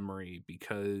our memory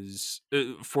because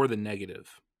for the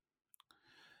negative,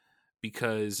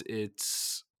 because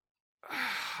it's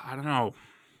I don't know,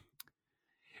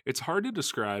 it's hard to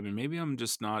describe, and maybe I'm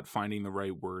just not finding the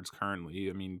right words currently.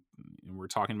 I mean, we're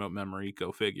talking about memory,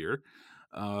 go figure.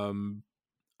 um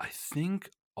I think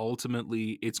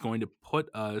ultimately it's going to put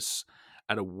us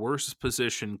at a worse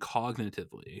position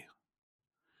cognitively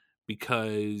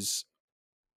because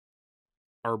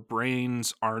our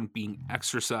brains aren't being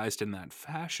exercised in that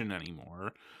fashion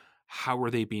anymore. How are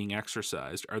they being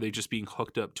exercised? Are they just being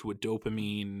hooked up to a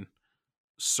dopamine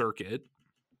circuit,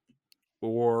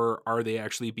 or are they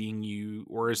actually being used,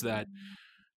 or is that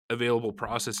available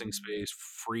processing space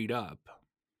freed up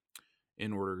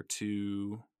in order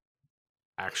to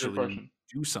That's a good actually question.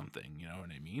 do something? You know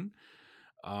what I mean?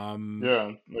 Um, Yeah,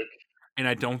 like, and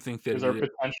I don't think that is our it.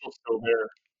 potential still there?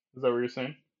 Is that what you're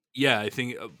saying? Yeah, I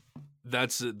think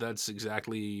that's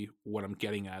exactly what I'm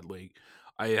getting at. Like,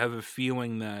 I have a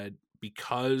feeling that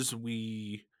because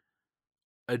we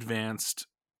advanced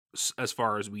as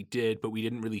far as we did, but we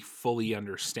didn't really fully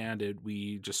understand it,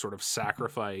 we just sort of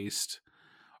sacrificed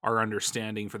our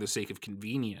understanding for the sake of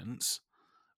convenience.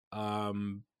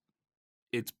 Um,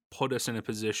 it's put us in a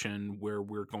position where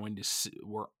we're going to see,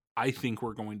 where I think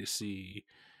we're going to see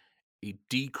a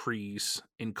decrease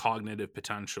in cognitive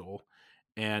potential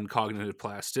and cognitive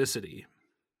plasticity.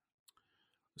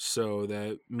 So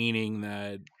that meaning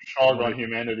that Shog what on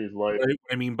humanity's life.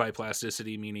 I mean by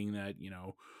plasticity, meaning that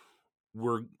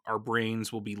our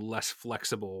brains will be less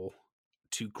flexible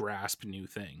to grasp new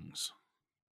things,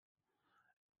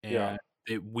 Yeah.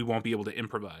 and we won't be able to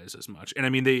improvise as much. And I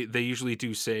mean, they usually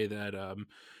do say that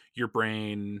your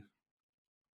brain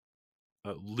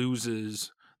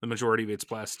loses the majority of its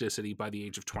plasticity by the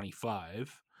age of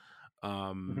 25,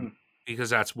 Mhm. because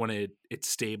that's when it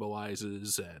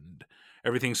stabilizes and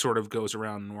everything sort of goes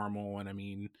around normal.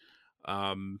 And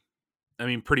um, I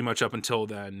mean, pretty much up until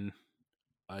then,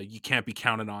 you can't be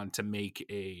counted on to make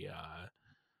a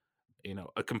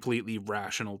completely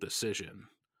rational decision.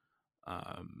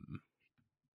 Um,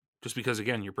 just because,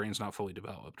 again, your brain's not fully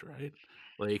developed, right?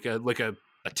 Like a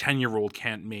 10-year-old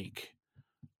can't make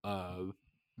uh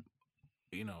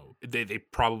they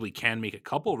probably can make a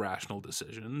couple rational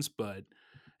decisions, but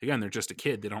again, they're just a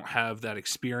kid. They don't have that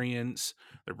experience.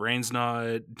 Their brain's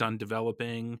not done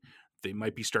developing. They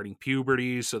might be starting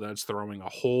puberty, so that's throwing a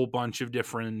whole bunch of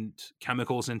different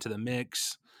chemicals into the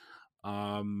mix.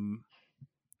 um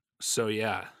so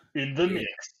yeah, In the it,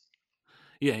 mix.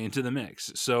 yeah, into the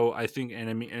mix. So I think, and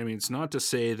I mean it's not to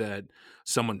say that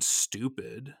someone's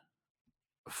stupid,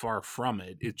 far from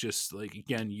it. It's just like,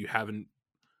 again, you haven't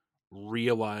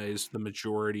realize the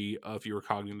majority of your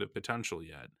cognitive potential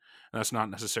yet. And that's not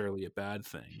necessarily a bad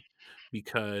thing,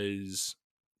 because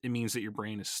it means that your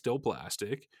brain is still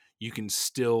plastic. You can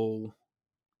still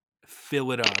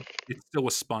fill it up. It's still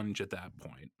a sponge at that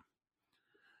point.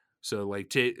 So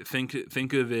like think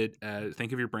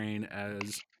of your brain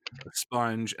as a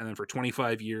sponge, and then for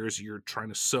 25 years you're trying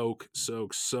to soak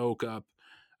up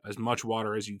as much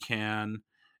water as you can,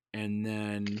 and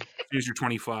then as soon as you're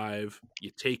 25,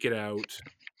 you take it out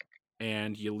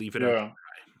and you leave it out, Yeah.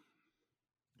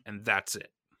 and that's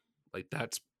it. Like,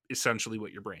 that's essentially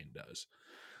what your brain does.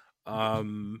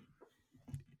 Um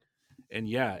and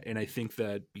yeah, and I think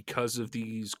that because of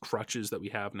these crutches that we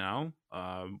have now,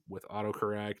 with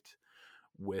autocorrect,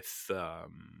 with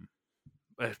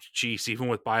geez, even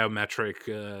with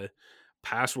biometric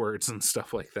passwords and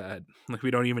stuff like that, like,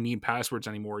 we don't even need passwords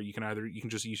anymore. You can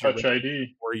just use your Touch lips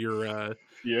ID. or Yeah.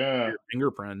 your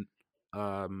fingerprint.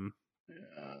 um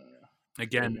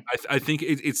Again, Crazy. I think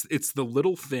it's the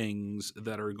little things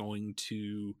that are going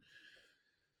to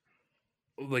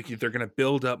like they're going to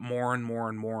build up more and more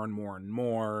and more and more and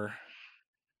more,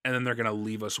 and then they're going to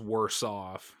leave us worse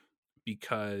off,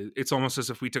 because it's almost as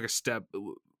if we took a step,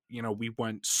 we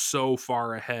went so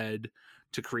far ahead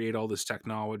to create all this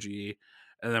technology,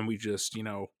 and then we just,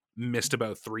 missed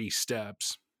about 3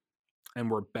 steps, and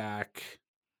we're back,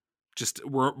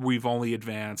 we've only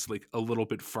advanced like a little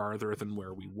bit farther than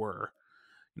where we were.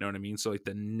 You know what I mean? So like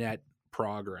the net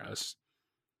progress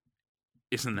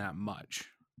isn't that much,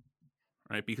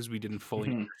 right? Because we didn't fully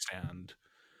Hmm. understand.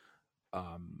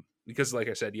 Because like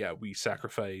I said, yeah, we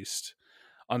sacrificed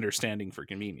understanding for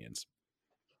convenience,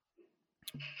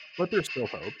 but there's still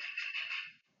hope.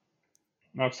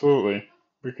 Absolutely.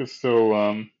 We could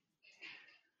still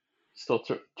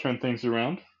turn things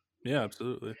around. Yeah,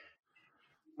 absolutely.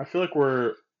 I feel like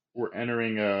we're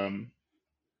entering a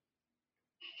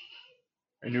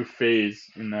new phase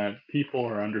in that people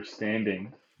are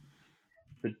understanding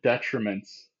the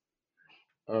detriments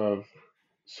of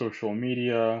social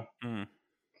media Mm.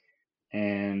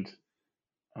 and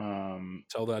um,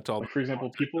 Tell that to all the like for people on example,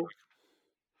 people.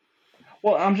 TikTok.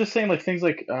 Well, I'm just saying like things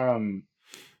like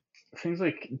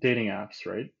dating apps,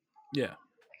 right? Yeah.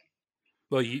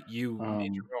 Well, you made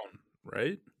Um, your own,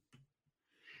 right?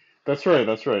 that's right.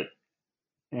 That's right.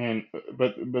 And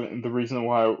but the reason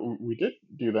why we did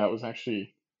do that was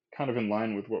actually kind of in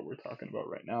line with what we're talking about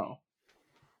right now.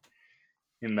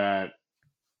 In that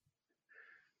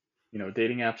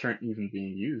dating apps aren't even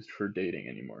being used for dating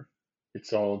anymore.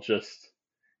 It's all just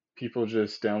people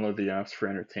just download the apps for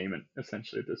entertainment,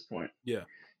 essentially at this point. Yeah.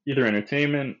 Either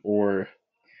entertainment or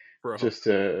For a hook. just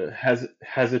to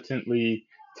hesitantly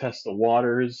test the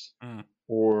waters, Mm.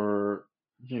 or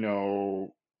you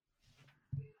know,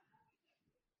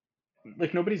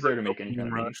 like nobody's For there to a make any kind dopamine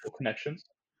of rush. meaningful connections.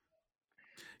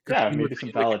 Because Yeah, I mean, the maybe thing some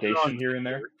is, like, if you're on validation here and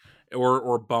there. Tinder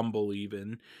or Bumble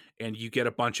even, and you get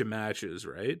a bunch of matches,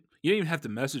 right? You don't even have to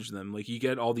message them. Like, you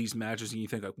get all these matches, and you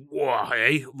think like, "Whoa,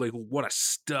 hey, like what a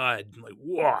stud!" Like,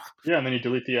 whoa, Yeah, and then you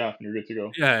delete the app and you're good to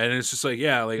go. yeah. And it's just like,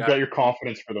 yeah, like You got your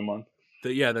confidence for the month.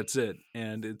 yeah, that's it.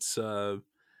 And it's kind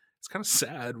of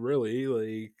sad, really.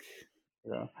 Like,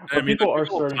 Yeah, I but mean, people are there's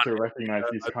still a starting ton to of recognize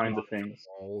it. these I've been kinds on of things.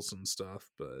 malls and stuff,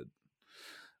 but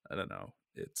I don't know.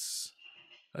 It's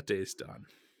that day's done.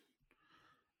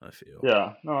 I feel.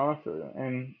 Yeah, no, I feel you.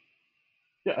 And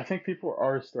yeah, I think people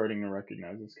are starting to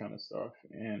recognize this kind of stuff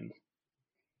and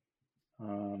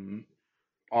um,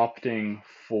 opting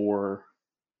for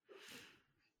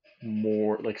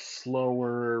more like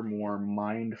slower, more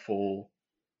mindful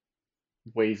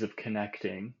ways of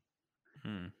connecting.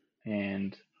 Hmm.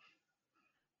 And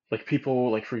like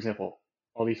people, like for example,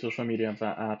 all these social media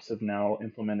apps have now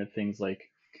implemented things like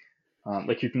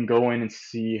you can go in and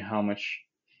see how much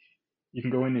you can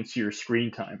go in and see your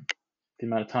screen time, the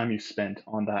amount of time you spent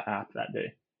on that app that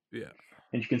day, Yeah.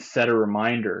 and you can set a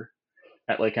reminder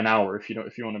at like an hour if you don't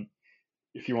if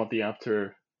you want the app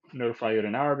to notify you at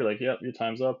an hour, be like, yep, your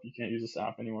time's up, you can't use this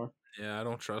app anymore Yeah, I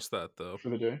don't trust that though, for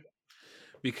the day.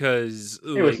 because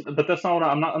like, Anyways, but that's not what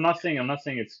I'm not saying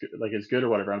it's good, like it's good or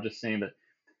whatever. I'm just saying that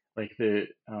like there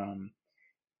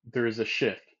is a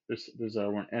shift. There's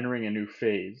we're entering a new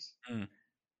phase. mm,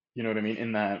 You know what I mean?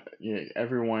 In that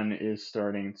everyone is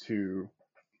starting to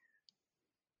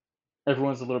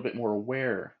everyone's a little bit more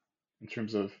aware in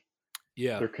terms of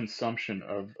yeah, their consumption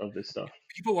of this stuff.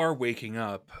 people are waking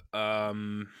up.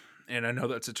 And I know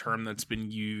that's a term that's been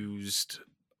used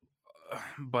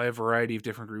by a variety of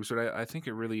different groups, but I think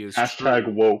it really is Hashtag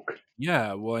true. woke.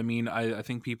 Yeah, well, I mean, I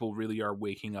think people really are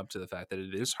waking up to the fact that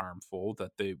it is harmful,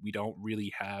 that we don't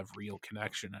really have real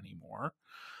connection anymore.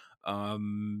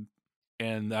 Um,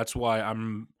 and that's why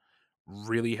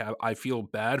I feel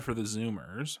bad for the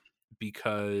Zoomers,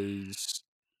 because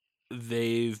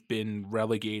they've been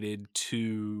relegated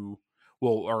to,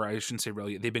 well, or I shouldn't say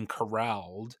relegated, they've been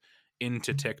corralled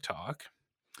into TikTok.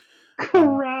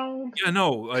 Corralled. Yeah,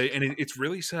 no, and it's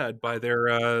really sad by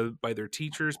their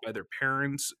teachers, by their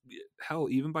parents, hell,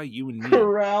 even by you and me.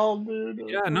 Corralled, dude.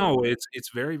 Yeah, no, it's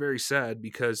very, very sad,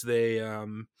 because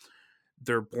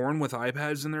they're born with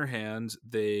iPads in their hands.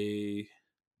 They're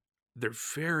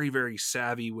very, very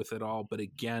savvy with it all, but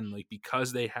again, like,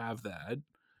 because they have that,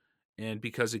 and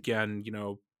because again,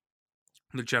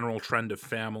 the general trend of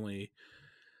family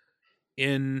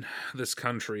in this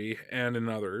country and in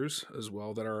others as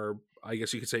well that are, I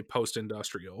guess you could say,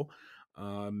 post-industrial,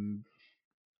 um,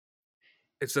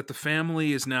 it's that the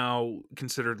family is now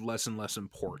considered less and less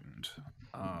important,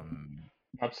 um,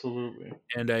 Absolutely.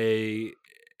 and a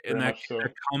and Very that much so.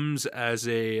 comes as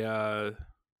as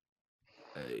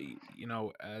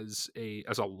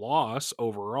a loss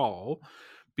overall,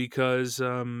 because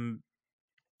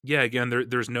yeah, again,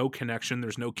 there's no connection,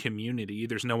 there's no community,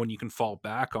 there's no one you can fall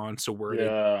back on. So where they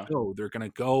Yeah, go, they're gonna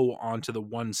go onto the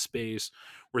one space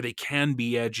where they can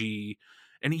be edgy,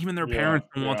 and even their yeah, parents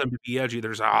don't want yeah, them to be edgy.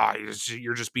 There's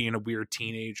you're just being a weird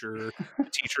teenager.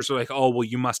 The teachers are like, oh well,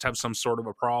 you must have some sort of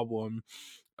a problem,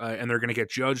 and they're gonna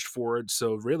get judged for it.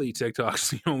 So really,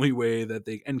 TikTok's the only way that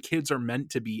they, and kids are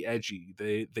meant to be edgy.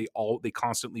 They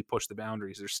constantly push the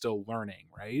boundaries. They're still learning,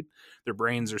 right? Their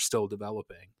brains are still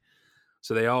developing.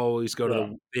 So they always go to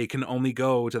yeah, they can only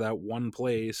go to that one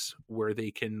place where they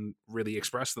can really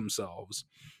express themselves.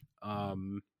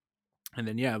 Um, and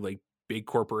then, yeah, like big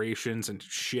corporations and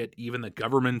shit, even the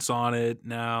government's on it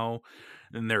now,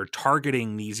 and they're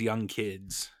targeting these young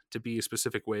kids to be a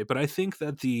specific way. But I think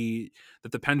that the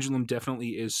pendulum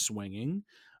definitely is swinging.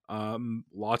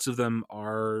 Lots of them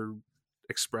are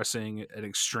expressing an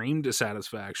extreme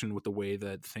dissatisfaction with the way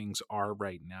that things are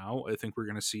right now. I think we're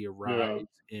going to see a rise yeah,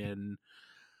 in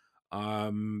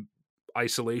um,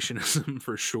 isolationism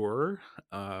for sure,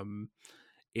 um,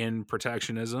 in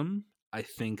protectionism. I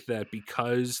think that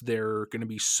because they're going to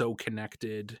be so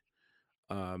connected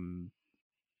um,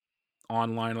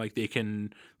 online, like they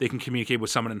can communicate with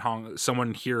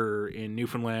someone here in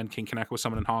Newfoundland can connect with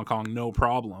someone in Hong Kong, no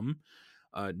problem.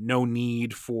 No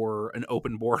need for an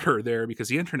open border there because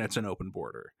the internet's an open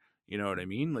border. You know what I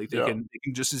mean? Like yeah, they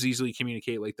can just as easily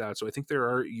communicate like that. So I think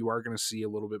you are going to see a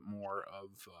little bit more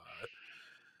of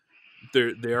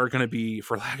they are going to be,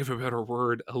 for lack of a better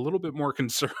word, a little bit more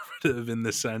conservative in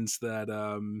the sense that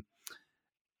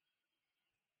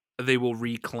they will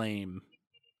reclaim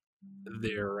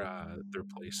their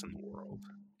place in the world,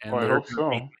 and well, I they're hope going to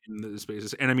so. reclaim the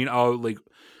spaces. And I mean,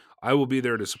 I will be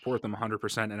there to support them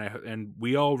 100%, and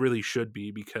we all really should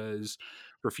be, because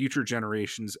for future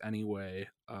generations anyway.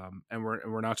 And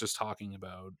we're not just talking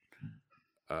about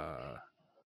uh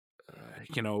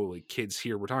like kids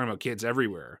here. We're talking about kids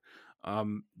everywhere.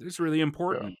 It's really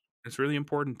Yeah, important. It's really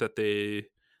important that they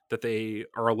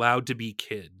are allowed to be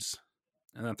kids,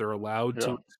 and that they're allowed yeah,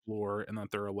 to explore, and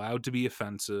that they're allowed to be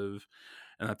offensive,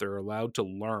 and that they're allowed to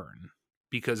learn,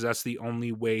 because that's the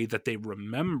only way that they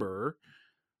remember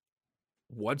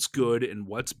what's good and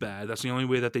what's bad. That's the only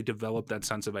way that they develop that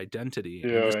sense of identity.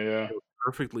 And this yeah, yeah, goes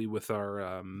perfectly with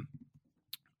our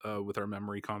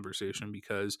memory conversation,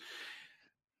 because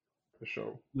for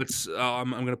sure.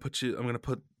 I'm gonna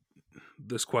put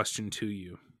this question to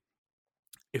you.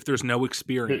 If there's no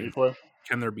Hit me, experience, play.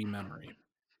 can there be memory?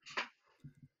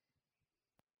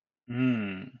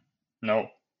 No.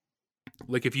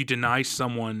 Like if you deny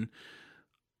someone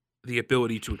the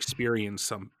ability to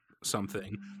experience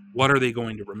something, what are they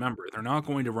going to remember? They're not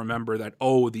going to remember that,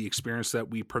 oh, the experience that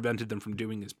we prevented them from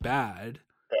doing is bad.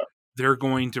 Yeah. They're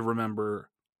going to remember,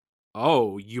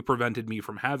 oh, you prevented me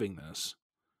from having this.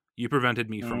 You prevented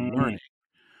me from Mm, learning.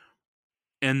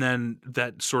 And then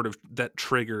that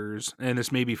triggers, and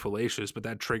this may be fallacious, but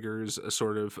that triggers a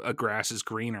sort of a grass is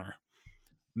greener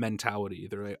mentality.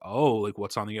 They're like, oh, like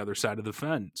what's on the other side of the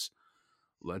fence?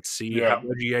 Let's see how yeah,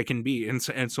 edgy I can be, and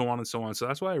so on and so on. So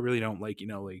that's why I really don't like,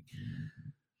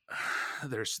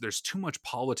 there's too much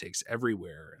politics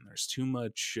everywhere, and there's too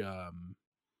much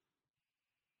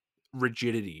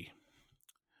rigidity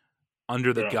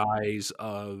under the yeah, guise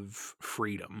of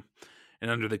freedom, and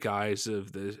under the guise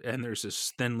of and there's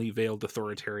this thinly veiled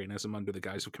authoritarianism under the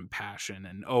guise of compassion,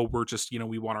 and oh, we're just,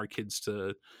 we want our kids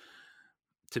to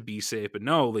be safe. But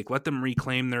no, like, let them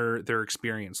reclaim their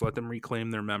experience, let them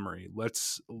reclaim their memory.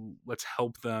 Let's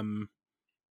help them,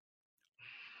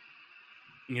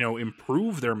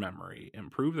 improve their memory,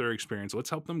 improve their experience. Let's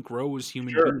help them grow as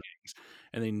human sure. beings.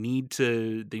 And they need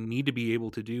to be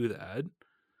able to do that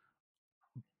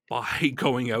by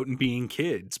going out and being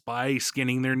kids, by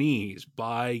skinning their knees,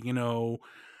 by,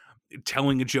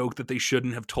 telling a joke that they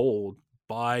shouldn't have told,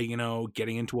 by,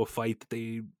 getting into a fight that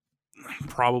they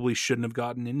probably shouldn't have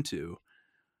gotten into,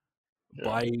 Yeah,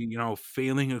 by,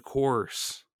 failing a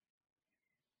course.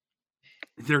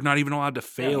 They're not even allowed to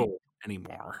yeah, fail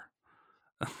anymore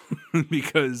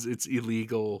because it's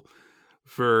illegal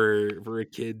for a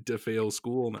kid to fail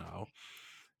school now.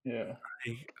 yeah,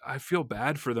 I feel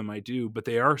bad for them, I do, but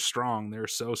they are strong. They're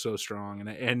so, so strong,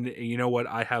 and you know what?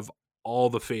 I have all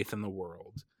the faith in the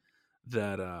world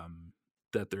that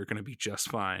that they're going to be just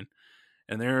fine,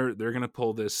 and they're going to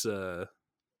pull this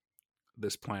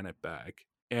planet back,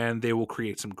 and they will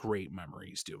create some great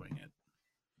memories doing it.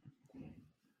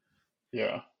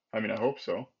 yeah. I mean, I hope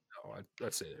so. Oh,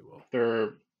 I'd say they will.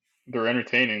 They're they're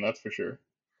entertaining, that's for sure.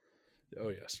 Oh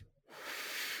yes.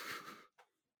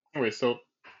 Anyway, so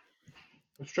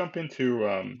let's jump into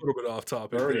A little bit off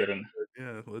where topic are we there. getting?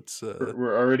 Yeah, let's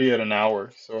We're already at an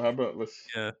hour, so how about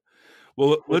yeah. let's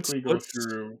Well, let's quickly go let's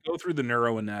through. go through the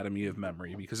neuroanatomy of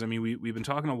memory because I mean we've been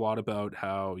talking a lot about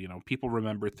how, people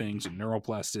remember things and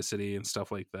neuroplasticity and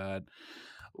stuff like that.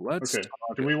 Let's Okay,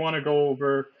 talk. do we want to go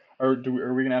over, or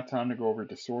are we gonna have time to go over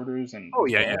disorders and Oh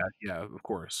as yeah, yeah, well? yeah, of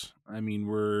course. I mean,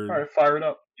 All right, fire it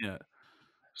up. yeah.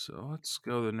 So let's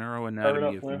go the Fire it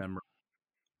neuroanatomy up, of Leo. memory.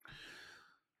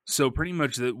 So pretty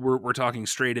much that we're talking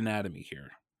straight anatomy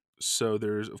here. So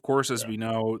there's, of course, as Yeah. we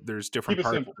know, there's Keep different it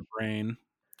parts of simple. the brain.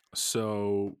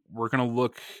 So we're gonna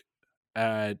look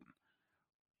at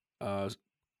uh,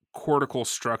 cortical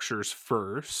structures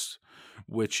first,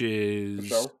 which For is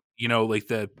sure. like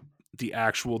the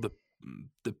actual the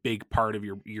big part of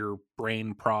your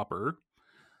brain proper,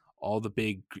 all the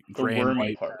big The gray and wormy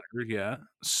white part. matter. Yeah.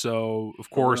 So of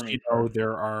The course, wormy part.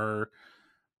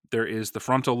 there is the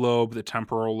frontal lobe, the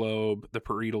temporal lobe, the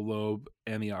parietal lobe,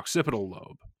 and the occipital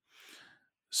lobe.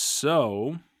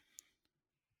 So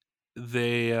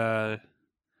they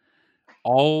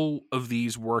all of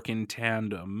these work in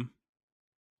tandem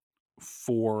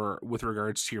for with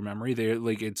regards to your memory. They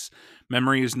like it's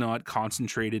memory is not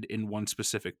concentrated in one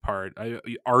specific part.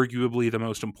 Arguably the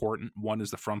most important one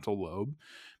is the frontal lobe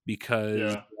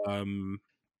because Yeah. um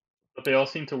But they all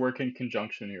seem to work in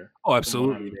conjunction here, oh from what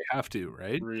absolutely I'm they have to,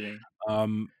 right? reading.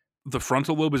 Um the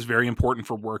frontal lobe is very important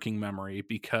for working memory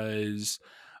because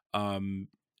um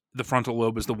the frontal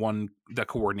lobe is the one that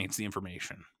coordinates the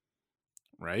information,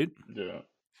 right? Yeah.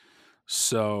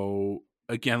 So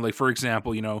again, like for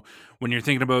example, when you're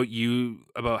thinking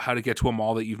about how to get to a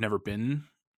mall that you've never been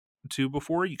to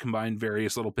before, you combine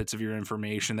various little bits of your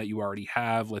information that you already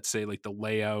have. Let's say like the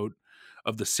layout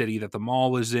of the city that the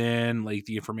mall is in, like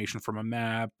the information from a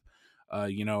map,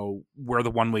 where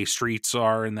the one-way streets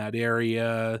are in that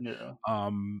area, Yeah.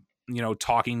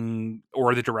 talking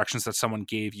or the directions that someone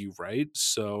gave you, right?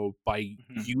 So by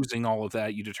Hmm. using all of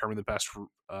that, you determine the best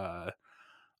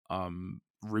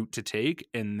route to take,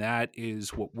 and that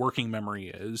is what working memory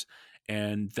is,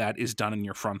 and that is done in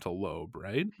your frontal lobe,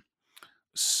 right?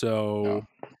 Yeah. So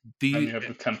And the you have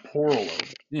the temporal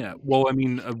lobe. yeah, well, I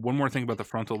mean, one more thing about the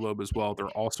frontal lobe as well. They're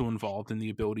also involved in the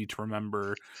ability to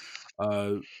remember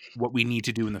uh, what we need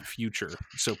to do in the future.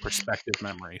 So prospective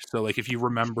memory. So like if you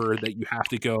remember that you have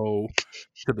to go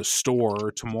to the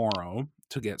store tomorrow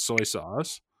to get soy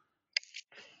sauce,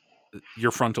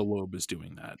 your frontal lobe is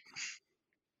doing that.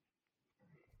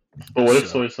 But what if So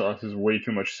soy sauce has way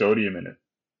too much sodium in it?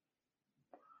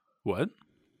 what?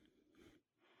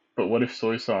 But what if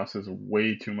soy sauce has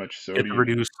way too much Get the sodium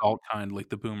in it? reduced salt kind like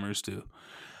the boomers do.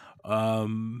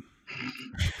 Um,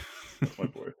 That's my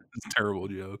boy. it's a terrible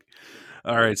joke.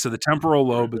 All right, so the temporal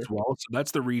Right lobe as there. well. So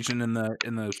that's the region in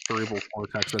the cerebral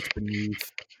cortex that's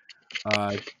beneath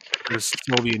uh, the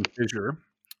Sylvian fissure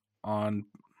on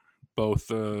both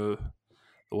the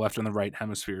left and the right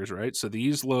hemispheres. Right. So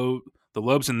the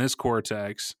lobes in this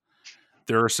cortex,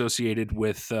 they're associated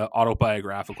with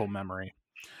autobiographical memory.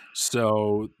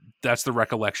 So that's the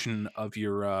recollection of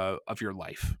your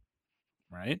life.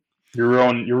 Right. Your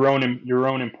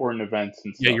own important events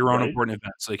and Yeah, stuff, your own right? important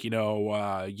events, like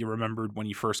you remembered when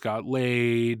you first got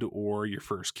laid, or your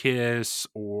first kiss,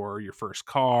 or your first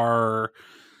car,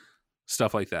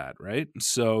 stuff like that, right?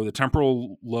 So the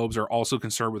temporal lobes are also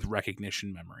concerned with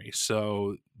recognition memory.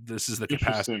 So this is the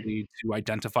Interesting. capacity to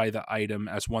identify the item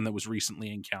as one that was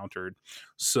recently encountered.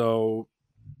 So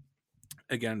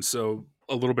again, so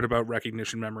a little bit about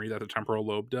recognition memory that the temporal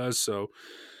lobe does. So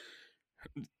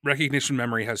recognition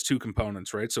memory has two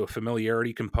components, right? So a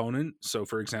familiarity component. So,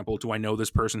 for example, do I know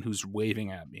this person who's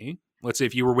waving at me? Let's say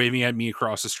if you were waving at me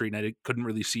across the street and I couldn't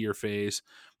really see your face,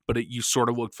 but you sort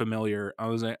of looked familiar. I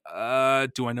was like,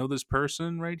 do I know this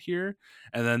person right here?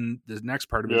 And then the next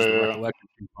part of it Yeah, is the yeah, recollection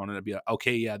component. I'd be like,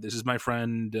 okay, yeah, this is my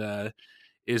friend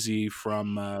Izzy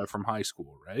from high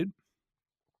school, right?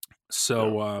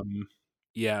 yeah. So,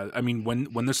 yeah, I mean,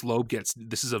 when this lobe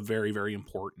this is a very very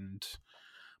important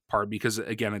part because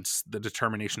again it's the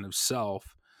determination of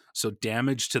self. So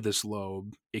damage to this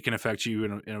lobe, it can affect you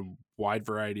in a wide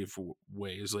variety of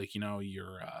ways, like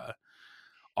your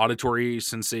auditory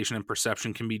sensation and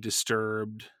perception can be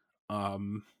disturbed.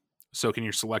 um, so can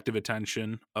your selective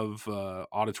attention of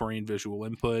auditory and visual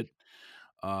input.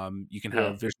 You can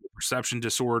Yeah, have visual perception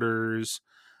disorders.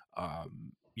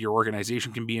 Your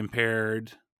organization can be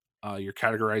impaired. Your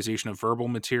categorization of verbal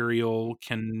material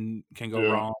can go yeah.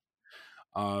 wrong.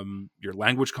 Your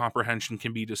language comprehension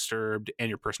can be disturbed, and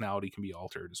your personality can be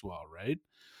altered as well, right?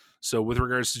 So with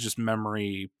regards to just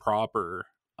memory proper,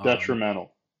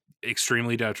 Detrimental.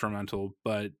 extremely detrimental.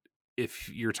 But if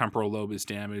your temporal lobe is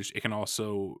damaged, it can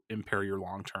also impair your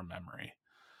long-term memory.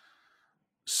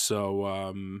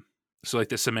 So so like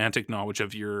the semantic knowledge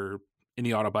of your, in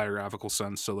the autobiographical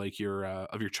sense, so like your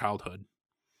of your childhood,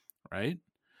 right?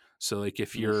 So like I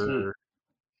see.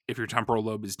 if your temporal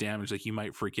lobe is damaged, like you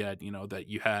might forget, that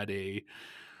you had a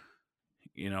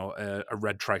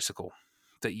red tricycle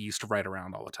that you used to ride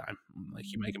around all the time.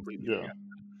 Like you may completely Yeah. forget,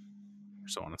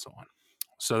 so on and so on.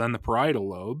 So then the parietal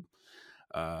lobe,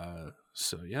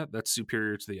 so yeah, that's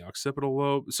superior to the occipital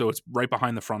lobe. So it's right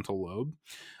behind the frontal lobe.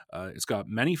 It's got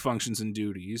many functions and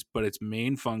duties, but its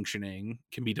main functioning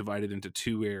can be divided into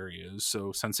two areas.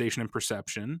 So sensation and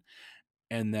perception,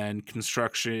 and then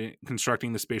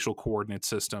constructing the spatial coordinate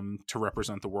system to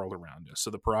represent the world around us. So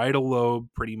the parietal lobe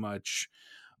pretty much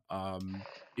um,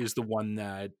 is the one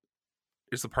that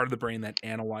is the part of the brain that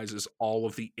analyzes all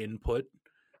of the input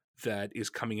that is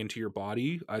coming into your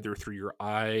body, either through your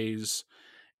eyes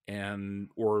and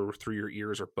or through your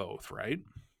ears or both, right?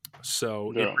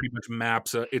 So it Yeah. pretty much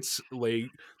maps. It's like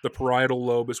the parietal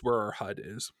lobe is where our HUD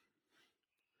is.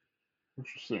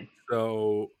 Interesting.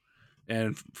 So,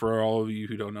 and for all of you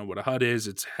who don't know what a HUD is,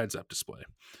 it's heads up display.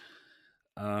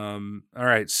 All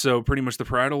right. So pretty much the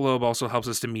parietal lobe also helps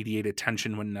us to mediate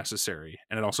attention when necessary,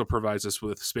 and it also provides us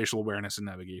with spatial awareness and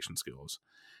navigation skills.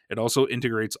 It also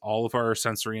integrates all of our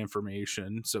sensory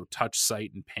information, so touch,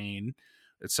 sight, and pain,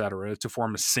 etc., to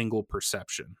form a single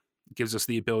perception. It gives us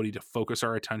the ability to focus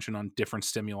our attention on different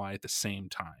stimuli at the same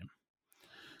time.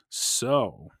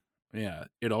 So, yeah,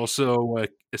 it also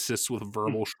assists with Hmm.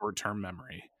 verbal short-term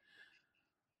memory.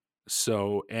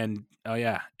 So, and oh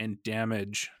yeah, and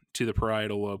damage to the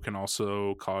parietal lobe can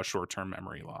also cause short-term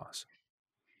memory loss.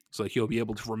 So like you'll be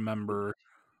able to remember,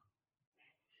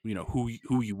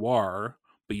 who you are,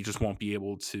 but you just won't be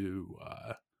able to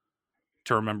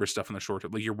remember stuff in the short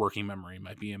term. Like your working memory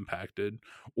might be impacted,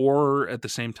 or at the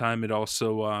same time, it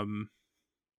also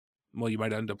well, you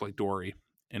might end up like Dory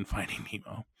in Finding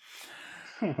Nemo.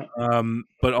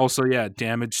 But also, yeah,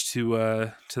 damage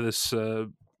to this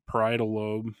parietal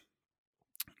lobe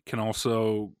can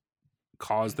also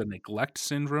cause the neglect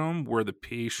syndrome, where the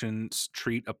patients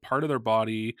treat a part of their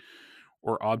body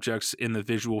or objects in the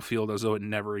visual field as though it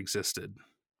never existed.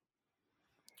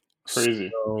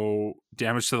 Crazy. So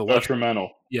damage to the left,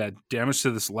 Detrimental. yeah, damage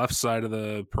to this left side of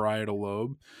the parietal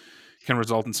lobe can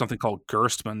result in something called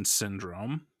Gerstmann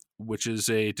syndrome, which is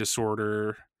a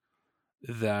disorder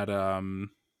that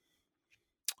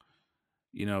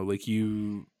like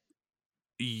you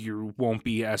won't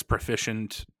be as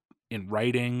proficient in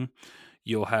writing.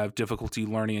 You'll have difficulty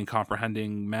learning and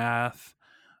comprehending math.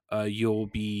 You'll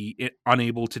be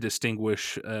unable to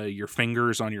distinguish your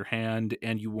fingers on your hand,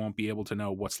 and you won't be able to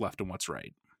know what's left and what's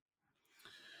right. Wow.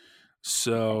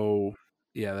 So,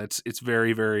 yeah, it's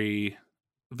very, very,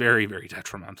 very, very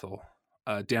detrimental.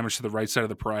 Damage to the right side of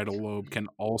the parietal lobe can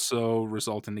also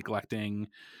result in neglecting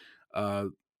uh,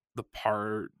 the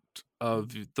part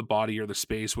of the body or the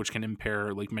space, which can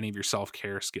impair like many of your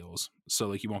self-care skills. So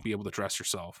like you won't be able to dress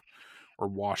yourself or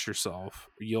wash yourself.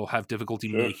 You'll have difficulty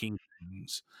Shit. making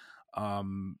things.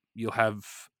 You'll have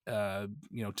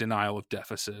denial of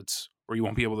deficits, or you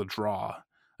won't be able to draw.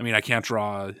 I mean, I can't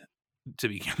draw to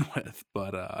begin with,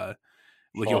 but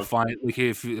like you'll Fuck. find like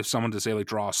if someone to say like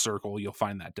draw a circle, you'll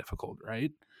find that difficult,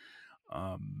 right?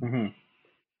 Um, Hmm.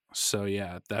 so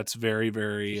yeah, that's very,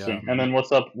 very Interesting. And then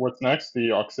what's up? What's next?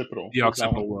 The occipital. the What's that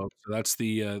one? occipital lobe. So that's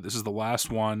the this is the last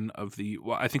one of the.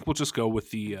 Well, I think we'll just go with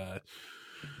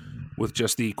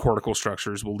just the cortical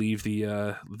structures. We'll leave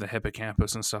the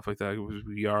hippocampus and stuff like that.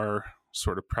 We are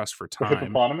sort of pressed for The time.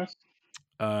 hippopotamus.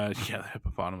 Yeah, the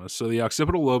hippopotamus. So the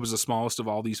occipital lobe is the smallest of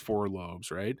all these four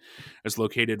lobes, right? It's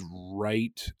located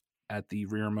right at the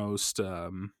rearmost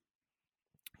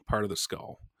part of the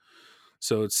skull.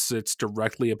 So it sits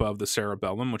directly above the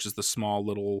cerebellum, which is the small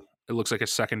little. It looks like a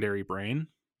secondary brain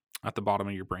at the bottom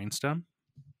of your brainstem.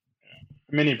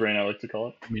 Mini brain, I like to call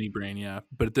it. Mini brain, yeah.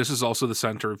 But this is also the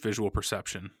center of visual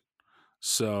perception.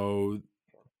 So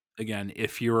again,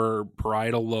 if your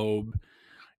parietal lobe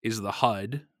is the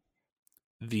HUD,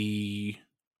 the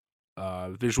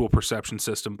visual perception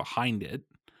system behind it,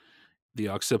 the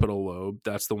occipital lobe,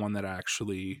 that's the one that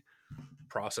actually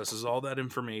processes all that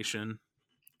information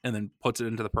and then puts it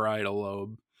into the parietal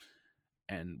lobe,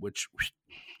 and which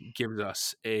gives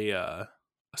us a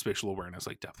spatial awareness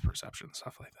like depth perception,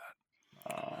 stuff like that.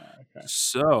 Okay.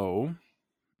 So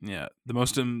yeah, the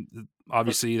most But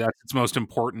obviously that's its most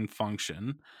important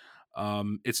function.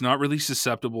 It's not really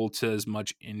susceptible to as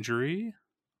much injury.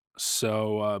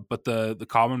 So, but the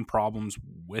common problems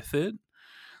with it,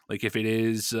 like if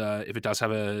it does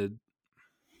have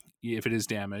if it is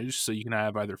damaged, so you can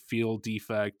have either field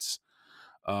defects.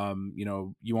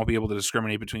 You won't be able to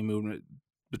discriminate between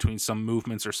between some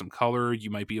movements or some color. You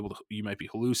might be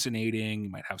hallucinating. You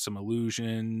might have some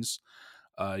illusions.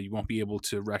 You won't be able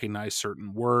to recognize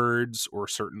certain words or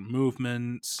certain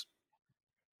movements.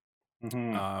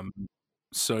 Hmm. Um,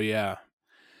 so yeah,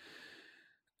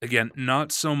 again,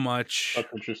 not so much.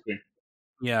 That's interesting.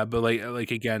 Yeah, but like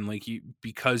again, like you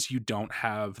because you don't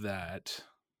have that,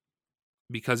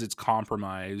 because it's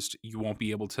compromised, you won't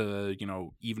be able to,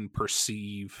 even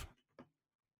perceive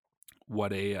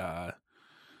what a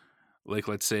like,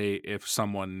 let's say if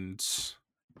someone's,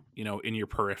 in your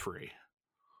periphery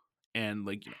and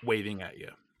like, waving at you,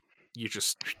 you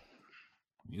just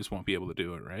you just won't be able to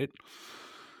do it, right?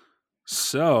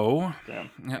 So,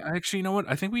 Damn. actually, you know what?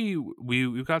 I think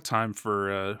we've got time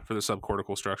for the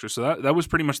subcortical structure. So that was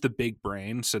pretty much the big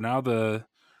brain. So now the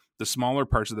smaller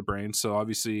parts of the brain. So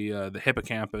obviously, the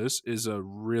hippocampus is a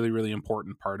really really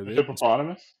important part of The it. It's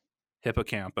hippopotamus.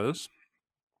 hippocampus.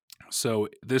 So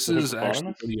this The is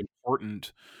actually hippopotamus. really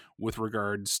important with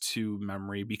regards to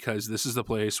memory because this is the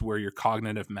place where your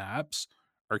cognitive maps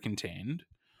are contained.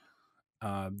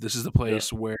 This is the Yeah.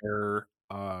 place where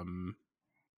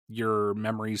your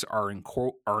memories are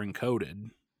encoded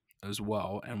as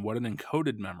well. And what an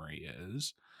encoded memory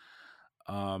is.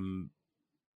 Um,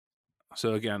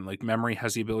 so again, like memory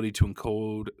has the ability to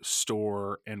encode,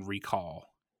 store, and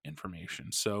recall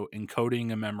information. So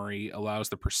encoding a memory allows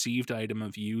the perceived item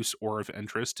of use or of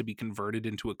interest to be converted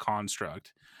into a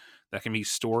construct that can be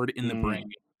stored in the brain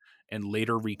Mm, and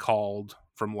later recalled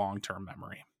from long-term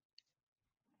memory.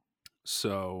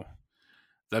 So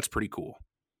that's pretty cool.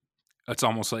 That's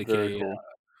almost like very a cool.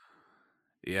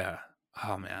 yeah.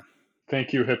 Oh man.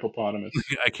 Thank you, hippopotamus.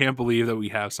 I can't believe that we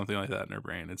have something like that in our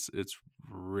brain. It's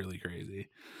really crazy.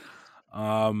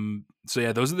 So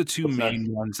yeah, those are the two What's next?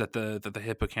 main ones that the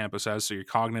hippocampus has. So your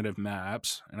cognitive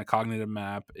maps, and a cognitive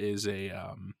map is a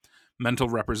mental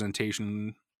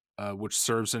representation which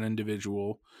serves an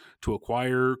individual to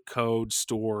acquire, code,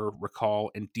 store, recall,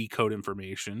 and decode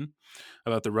information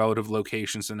about the relative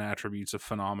locations and attributes of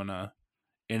phenomena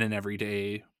in an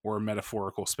everyday or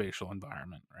metaphorical spatial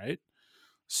environment, right?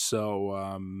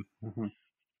 So Hmm.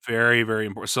 very very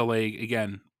important. So like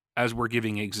again, as we're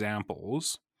giving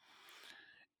examples,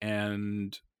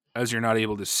 and as you're not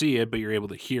able to see it but you're able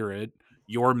to hear it,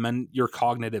 your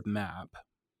cognitive map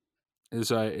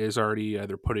is already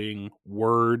either putting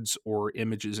words or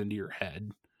images into your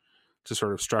head to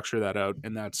sort of structure that out,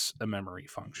 and that's a memory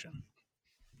function.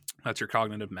 That's your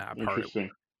cognitive map part.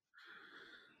 Interesting.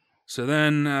 So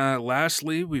then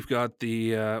lastly we've got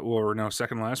the or no,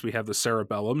 second last, we have the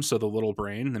cerebellum, so the little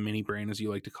brain, the mini brain as you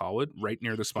like to call it, right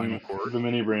near the spinal cord. The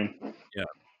mini brain. Yeah.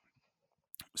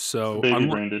 The so baby unlike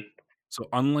brain, dude. So,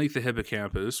 unlike the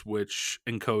hippocampus, which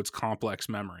encodes complex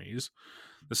memories,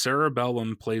 the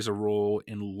cerebellum plays a role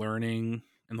in the learning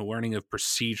of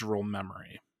procedural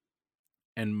memory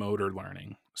and motor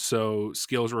learning. So,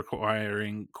 skills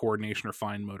requiring coordination or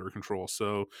fine motor control.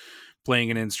 So,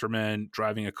 playing an instrument,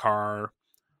 driving a car,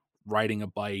 riding a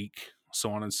bike,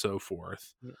 so on and so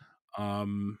forth. Yeah.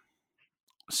 Um,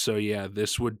 so, yeah,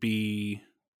 this would be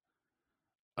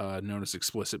known as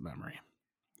explicit memory.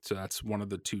 So, that's one of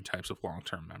the two types of long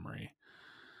term memory.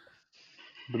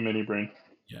 The mini brain.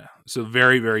 Yeah. So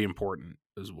very, very important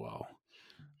as well.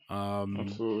 Um,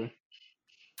 Absolutely.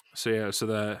 so yeah, so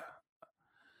the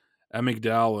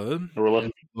amygdala And we're is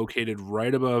left. located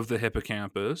right above the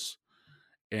hippocampus,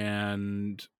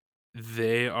 and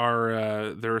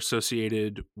they're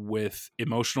associated with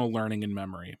emotional learning and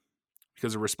memory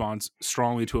because it responds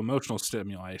strongly to emotional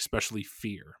stimuli, especially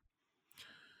fear.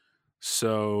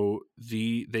 So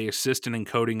they assist in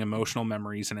encoding emotional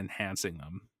memories and enhancing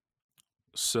them.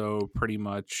 So pretty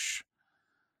much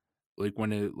like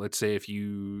let's say if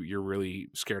you're really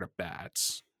scared of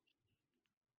bats,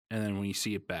 and then when you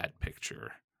see a bad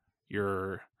picture,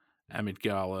 your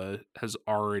amygdala has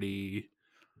already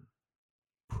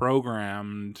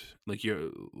programmed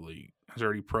has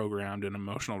already programmed an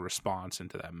emotional response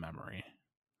into that memory.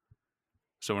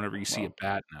 So whenever you see a Wow.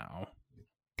 bat now,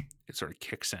 it sort of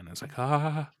kicks in. It's like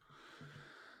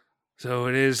so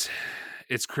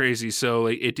it's crazy. So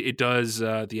like it does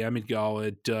the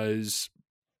amygdala does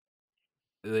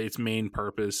its main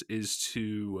purpose is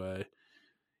to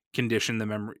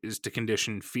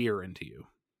condition fear into you.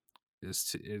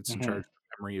 It's in charge Hmm. of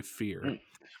the memory of fear,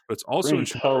 but it's also in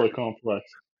Brain's charge. hella complex.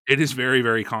 It is very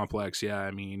very complex. Yeah,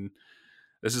 I mean,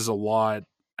 this is a lot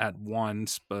at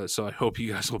once, but so I hope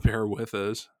you guys will bear with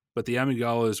us. But the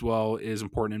amygdala as well is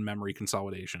important in memory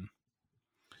consolidation.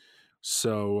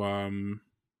 So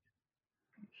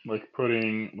Like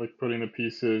putting the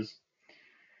pieces,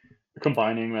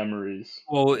 combining memories.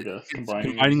 well, I guess it's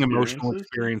combining combining emotional experiences.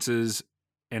 experiences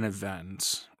and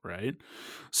events, right?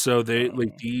 So they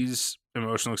like these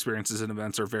emotional experiences and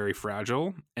events are very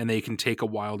fragile, and they can take a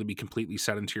while to be completely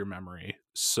set into your memory.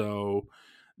 So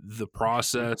the Interesting.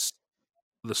 process,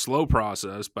 the slow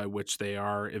process by which they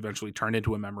are eventually turned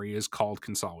into a memory is called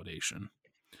consolidation.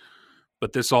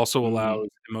 But this also Mm, allows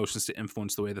emotions to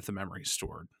influence the way that the memory is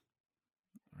stored,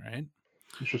 right?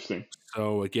 interesting.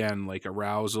 So again, like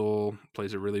arousal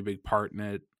plays a really big part in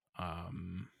it.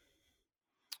 Um,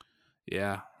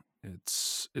 yeah,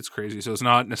 it's crazy. So it's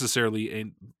not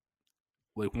necessarily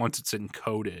like once it's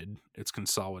encoded, it's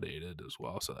consolidated as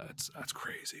well. So that's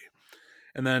crazy.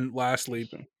 And then lastly,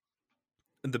 Interesting.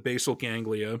 the basal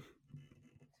ganglia.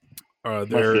 My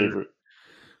They're favorite.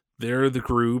 they're the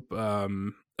group of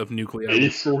nuclei.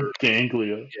 Basal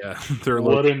ganglia. Yeah, they're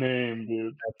What a located name,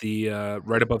 dude. at the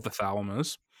right above the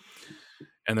thalamus,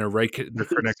 and they're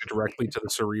It's connected directly to the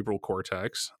cerebral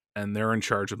cortex, and they're in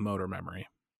charge of motor memory.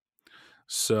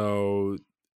 So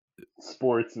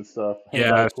sports and stuff, yeah,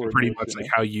 hand-eye so pretty much coordination, like eh?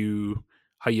 how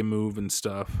you move and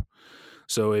stuff.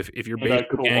 So if your Hand-eye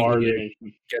basal ganglia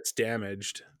coordination. gets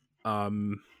damaged,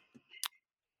 um,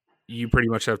 you pretty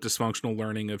much have dysfunctional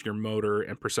learning of your motor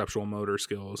and perceptual motor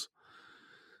skills.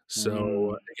 So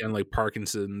Mm, again, like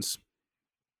Parkinson's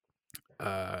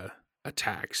uh,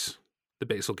 attacks the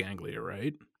basal ganglia,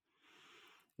 right?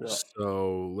 yeah.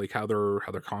 So like how they're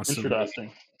constantly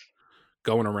Interesting.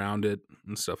 going around it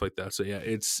and stuff like that. So yeah,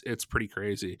 it's pretty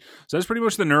crazy. So that's pretty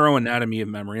much the neuroanatomy of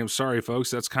memory. I'm sorry, folks.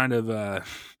 That's kind of that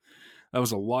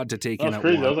was a lot to take That in was at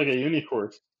crazy. That once. was like a uni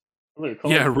course. That was like a Yeah,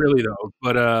 college course. really though.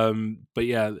 But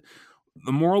yeah,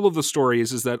 the moral of the story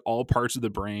is that all parts of the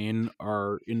brain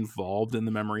are involved in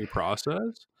the memory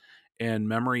process, and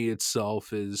memory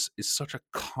itself is such a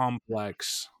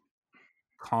complex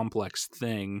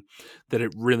thing that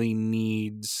it really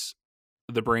needs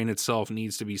the brain itself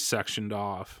needs to be sectioned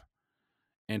off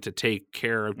and to take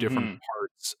care of different Mm-hmm.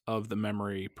 parts of the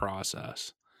memory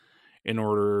process in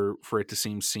order for it to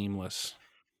seem seamless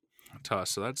to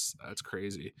us. So that's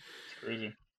crazy. It's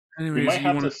crazy. We Anyways, might you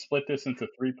have want to split this into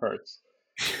three parts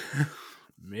to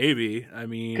maybe? I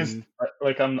because, mean,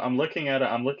 like, I'm looking at it.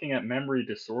 I'm looking at memory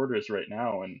disorders right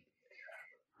now, and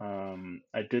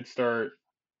I did start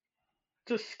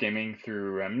just skimming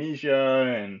through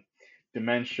amnesia and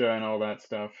dementia and all that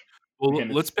stuff. well, Again,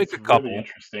 let's pick it's a really couple.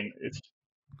 interesting. It's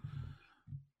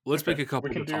Let's okay. pick a We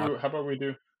couple can to talk. do. How about we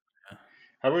do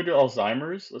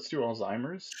Alzheimer's? Let's do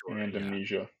Alzheimer's Sure. and Yeah.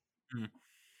 amnesia. Mhm.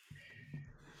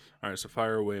 All right. So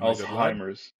fire away, my good lad.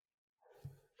 Alzheimer's.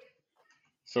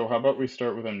 So how about we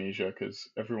start with amnesia because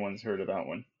everyone's heard of that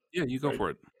one, Yeah, you go right? for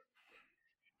it.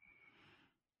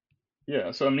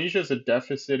 Yeah. So amnesia is a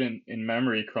deficit in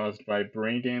memory caused by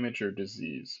brain damage or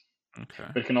disease, Okay.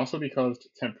 but it can also be caused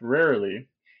temporarily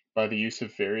by the use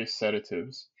of various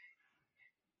sedatives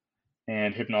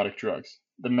and hypnotic drugs.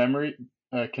 The memory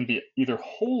can be either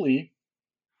wholly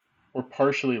or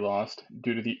partially lost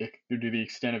due to the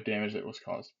extent of damage that was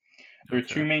caused. There are Okay.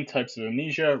 two main types of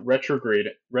amnesia: retrograde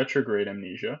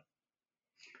amnesia,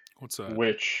 What's that?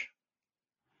 which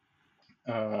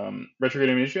retrograde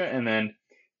amnesia, and then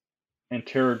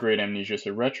anterograde amnesia.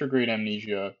 So retrograde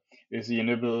amnesia is the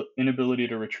inability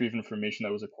to retrieve information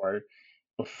that was acquired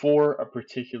before a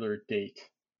particular date,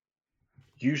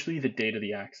 usually the date of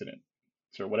the accident.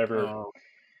 So Oh,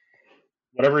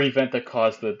 whatever event that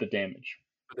caused the damage.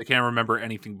 but they can't remember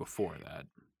anything before that.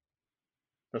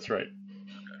 That's right.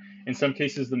 In some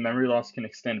cases, the memory loss can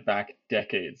extend back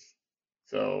decades.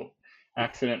 So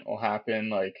accident will happen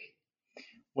like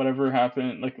whatever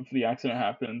happened, like if the accident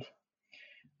happened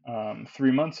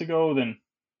 3 months ago, then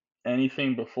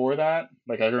anything before that,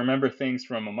 like I remember things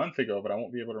from a month ago, but I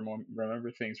won't be able to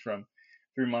remember things from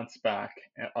 3 months back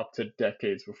up to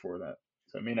decades before that.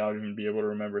 So I may not even be able to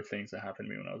remember things that happened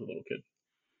to me when I was a little kid.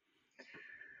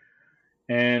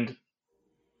 And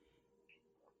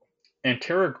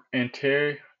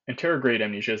anterograde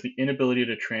amnesia is the inability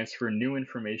to transfer new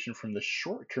information from the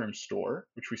short-term store,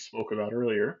 which we spoke about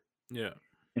earlier, Yeah.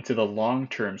 into the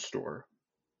long-term store.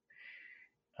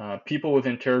 People with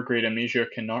anterograde amnesia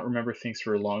cannot remember things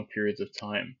for long periods of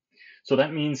time. So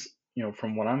that means,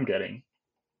 from what I'm getting,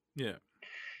 Yeah.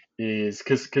 is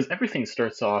because everything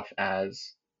starts off, anything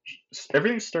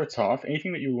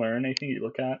that you learn, anything you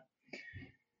look at,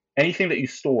 anything that you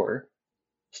store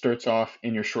starts off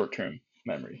in your short-term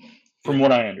memory, from Yeah.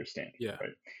 what I understand, Yeah.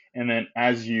 right? And then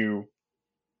as you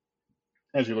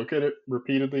look at it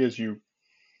repeatedly, as you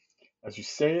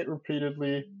say it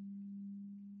repeatedly,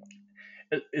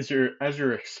 as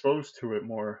you're exposed to it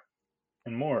more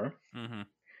and more, Mm-hmm.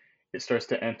 it starts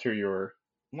to enter your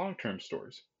long-term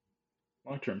storage.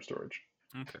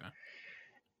 Okay.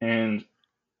 And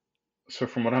So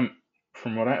from what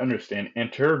I understand,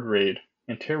 anterograde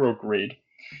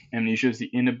amnesia is the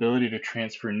inability to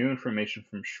transfer new information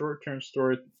from short-term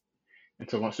storage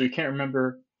into long. So you can't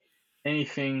remember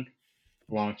anything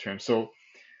long-term. So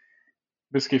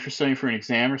basically, if you're studying for an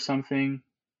exam or something,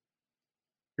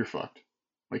 you're fucked.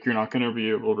 Like you're not gonna be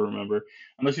able to remember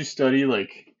unless you study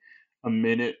like a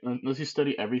minute. Unless you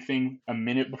study everything a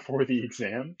minute before the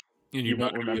exam, And you're you not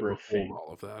won't going to be remember able a to hold thing.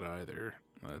 all of that either.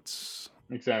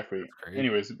 Exactly. That's crazy.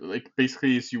 Anyways, like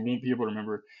basically, is you won't be able to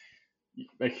remember.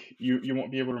 Like you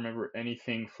won't be able to remember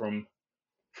anything from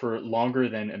for longer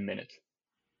than a minute.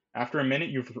 After a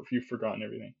minute, you've forgotten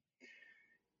everything.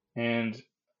 And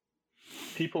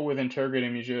people with anterograde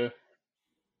amnesia.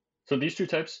 So these two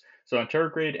types, so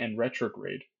anterograde and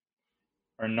retrograde,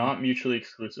 are Mm, not mutually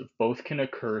exclusive. Both can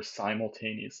occur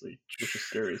simultaneously, which is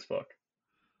scary as fuck.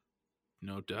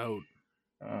 no doubt.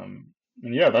 And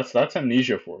yeah, that's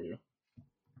amnesia for you.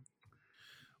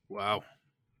 Wow.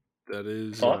 That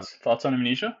is Thoughts on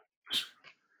amnesia?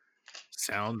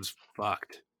 sounds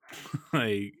fucked.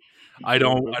 Like Yeah, it I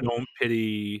doesn't. don't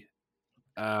pity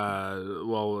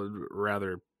well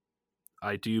rather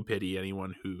I do pity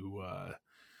anyone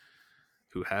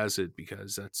who has it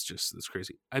because that's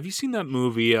crazy. Have you seen that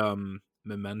movie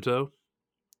Memento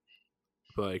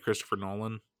by Christopher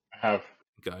Nolan? I have.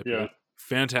 Guy Yeah, Pearce.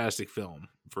 Fantastic film,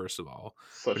 first of all.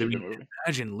 But such I a good mean, movie.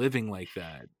 imagine living like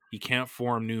that. You can't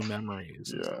form new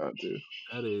memories. Yeah, dude.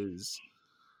 That is,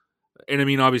 and I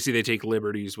mean, obviously they take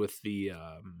liberties with the,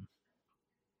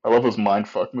 I love those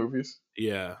mindfuck movies.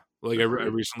 yeah. Like They're I great.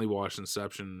 recently watched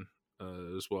Inception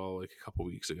as well, like a couple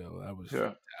weeks ago. That was a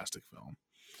Yeah, fantastic film.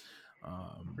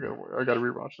 I gotta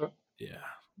rewatch that. Yeah,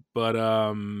 but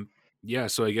yeah.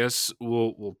 So I guess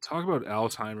we'll talk about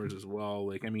Alzheimer's as well.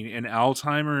 Like I mean, and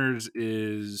Alzheimer's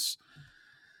is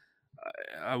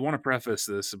I want to preface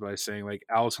this by saying like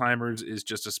Alzheimer's is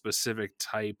just a specific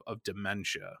type of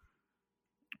dementia,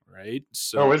 right?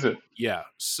 Oh, So is it? yeah,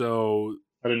 so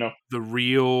I didn't know. the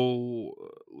real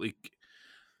like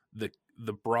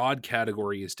the broad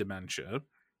category is dementia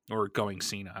or going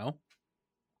senile.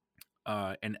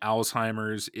 And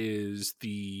Alzheimer's is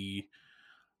the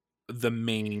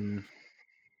main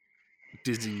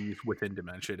disease within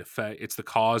dementia. It's the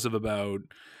cause of about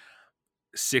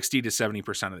 60 to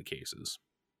 70% of the cases,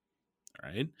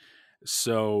 right?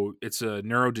 So it's a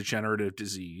neurodegenerative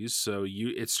disease. So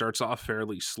it starts off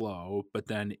fairly slow, but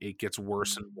then it gets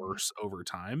worse and worse over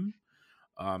time.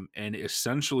 And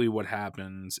essentially, what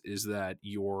happens is that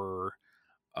your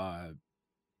uh,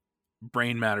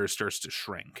 brain matter starts to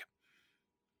shrink,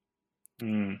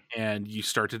 Mm, and you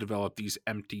start to develop these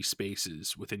empty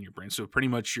spaces within your brain. So pretty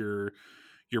much your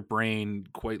brain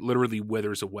quite literally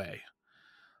withers away.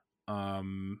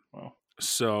 Um, well,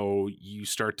 so you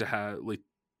start to have like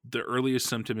the earliest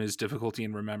symptom is difficulty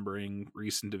in remembering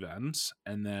recent events,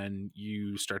 and then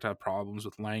you start to have problems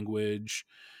with language.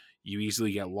 You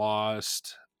easily get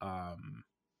lost.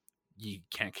 You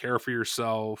can't care for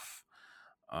yourself.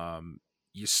 um,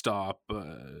 you stop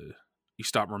you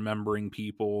stop remembering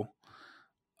people,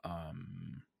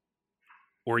 um,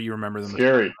 or you remember them as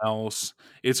scary. someone else.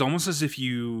 It's almost as if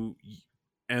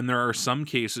and there are some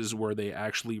cases where they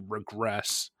actually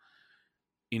regress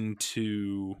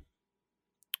into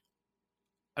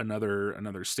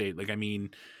another state. Like I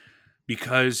mean,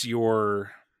 because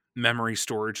your memory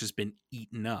storage has been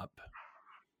eaten up,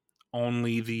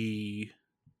 only the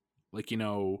like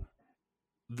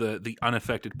the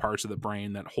unaffected parts of the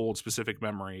brain that hold specific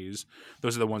memories,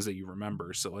 those are the ones that you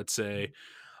remember. So let's say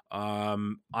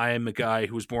I am a guy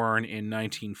who was born in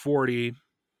 1940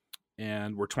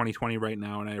 and we're 2020 right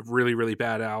now, and I have really really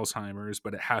bad Alzheimer's,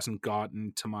 but it hasn't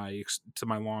gotten to my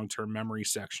long-term memory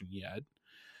section yet.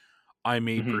 I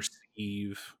may Hmm.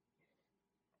 perceive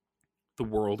the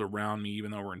world around me,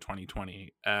 even though we're in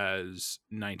 2020, as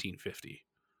 1950.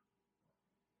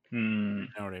 Mm,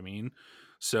 You know what I mean?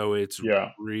 So it's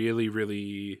yeah, really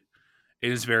really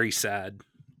it is very sad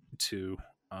too.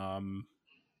 um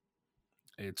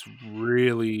it's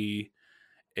really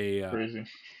a, crazy.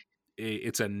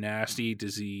 it's a nasty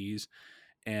disease,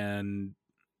 and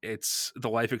it's the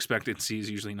life expectancy is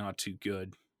usually not too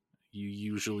good. You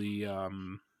usually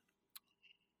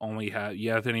only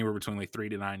have anywhere between like 3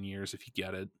 to 9 years if you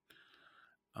get it.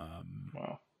 um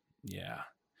Wow. yeah,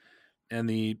 and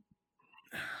the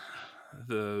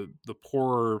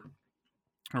poor,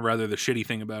 or rather the shitty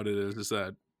thing about it is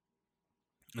that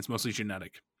it's mostly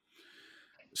genetic.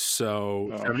 So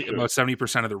Oh shit. about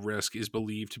 70% of the risk is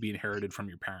believed to be inherited from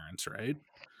your parents, right?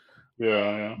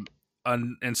 Yeah, yeah.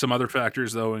 And some other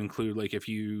factors though include like if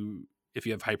you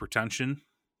have hypertension,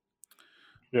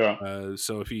 Yeah.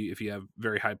 So if you have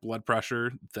very high blood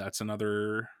pressure, that's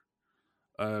another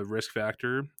risk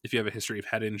factor. If you have a history of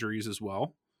head injuries as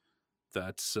well,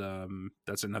 that's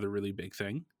another really big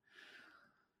thing.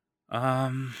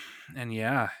 Um, and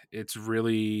yeah, it's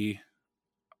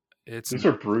These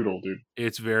are brutal, dude.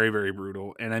 it's very very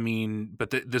brutal. And I mean,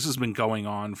 but this has been going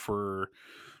on for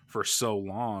so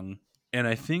long, and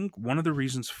I think one of the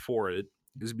reasons for it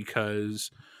is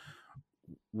because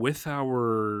with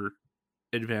our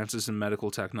advances in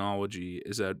medical technology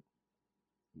is that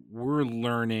we're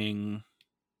learning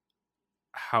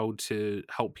how to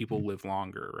help people live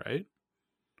longer, right?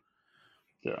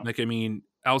 Yeah. Like, I mean,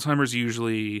 Alzheimer's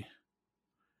usually,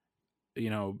 you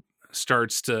know,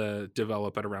 starts to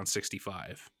develop at around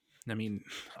 65. I mean,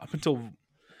 up until,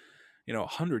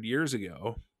 100 years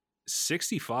ago,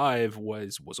 65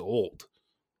 was old.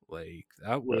 Like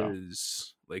that Yeah.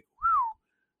 was like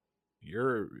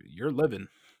you're living,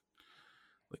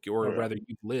 like, or Oh yeah. rather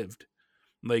you've lived.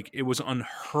 Like it was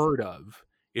unheard of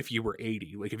if you were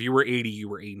 80. Like if you were 80, you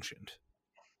were ancient.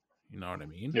 You know what I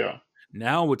mean? Yeah.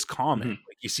 Now it's common. Hmm.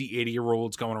 Like you see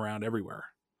 80-year-olds going around everywhere.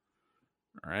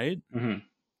 Right? Hmm.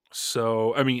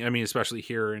 So I mean, especially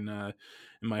here in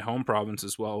my home province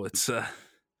as well, it's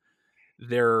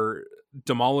they're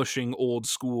demolishing old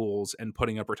schools and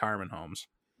putting up retirement homes.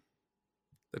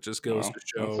 That just goes Wow. to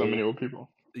That's so show, many old people.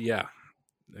 yeah,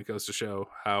 it goes to show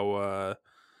how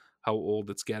old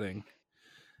it's getting.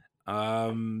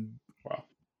 Um, Wow.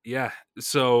 yeah.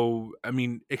 So I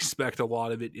mean, expect a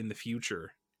lot of it in the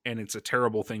future, and it's a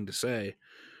terrible thing to say,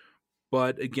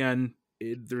 but again,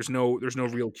 there's no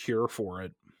real cure for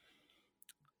it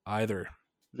either.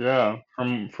 Yeah.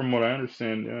 From what I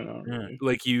understand, yeah, not Yeah. really.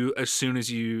 Like you, as soon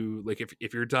as you like,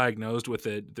 if you're diagnosed with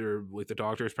it, they're like the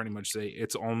doctors pretty much say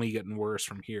it's only getting worse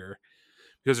from here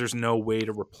because there's no way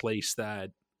to replace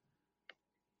that.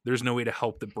 There's no way to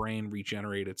help the brain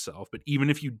regenerate itself. But even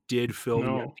if you did fill the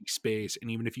No. empty space,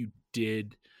 and even if you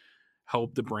did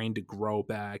help the brain to grow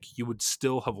back, you would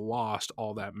still have lost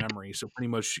all that memory. So pretty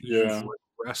much you've Yeah.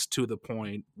 regressed to the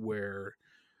point where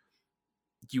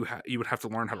you would have to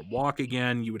learn how to walk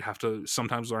again. You would have to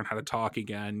sometimes learn how to talk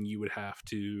again. You would have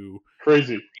to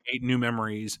Crazy. create new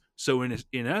memories. So in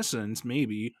essence,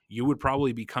 maybe you would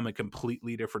probably become a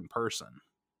completely different person.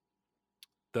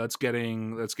 That's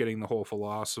getting the whole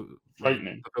philosophy, like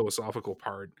Frightening. the philosophical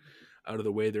part, out of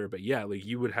the way there. But yeah, like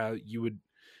you would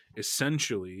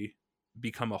essentially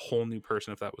become a whole new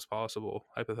person if that was possible,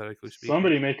 hypothetically speaking.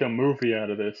 Somebody make a movie out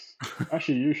of this.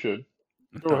 Actually, you should.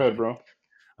 Go No, ahead, bro.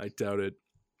 I doubt it.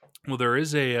 Well, there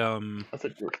is a That's a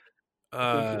gr-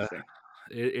 that's uh interesting.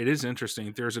 it is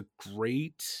interesting. There's a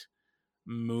great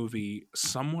movie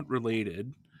somewhat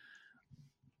related.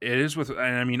 It is with, and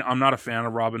I mean, I'm not a fan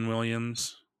of Robin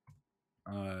Williams,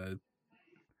 uh,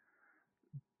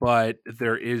 but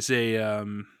there is a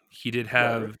he did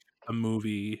Got it. have a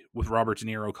movie with Robert De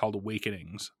Niro called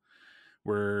Awakenings,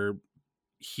 where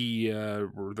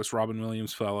where this Robin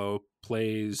Williams fellow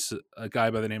plays a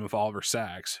guy by the name of Oliver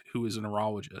Sacks, who is a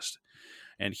neurologist,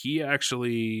 and he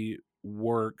actually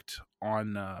worked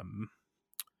on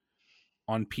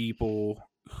people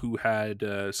who had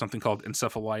something called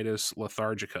encephalitis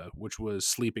lethargica, which was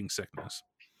sleeping sickness.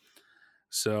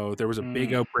 So there was a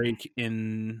big Mm, outbreak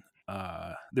in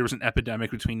there was an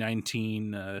epidemic between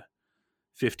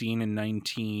 1915 and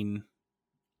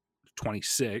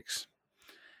 1926,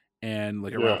 and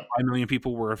like around yeah. 5 million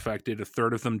people were affected. A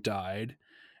third of them died,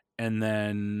 and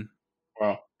then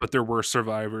Wow. but there were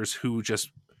survivors who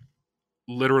just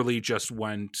literally just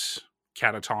went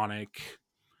catatonic.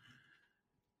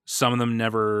 Some of them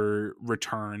never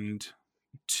returned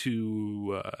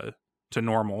to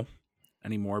normal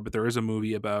anymore. But there is a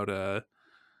movie about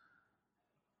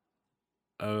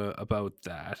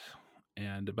that,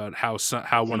 and about how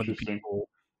That's one of the interesting. people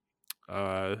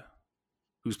uh,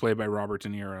 who's played by Robert De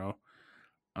Niro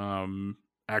um,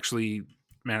 actually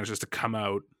manages to come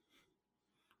out.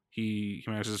 He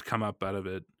manages to come up out of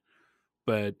it,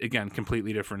 but again,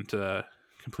 completely different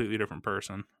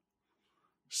person.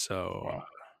 So Wow.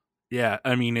 yeah,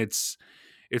 I mean it's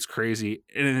crazy,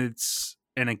 and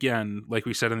and again, like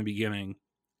we said in the beginning,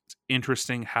 it's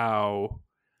interesting how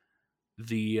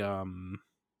the um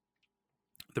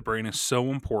the brain is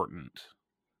so important,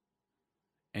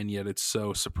 and yet it's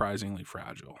so surprisingly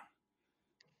fragile,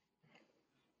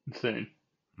 Insane.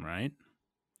 right?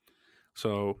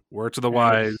 So words of the And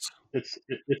wise.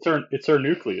 it's our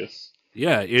nucleus.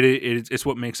 Yeah, it's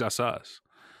what makes us us.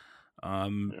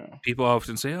 Yeah. People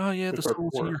often say, "Oh yeah, the It's our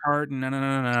soul's in core. your heart," and no, no,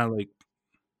 no, no, no. Like,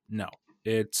 no,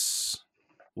 it's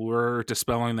we're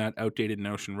dispelling that outdated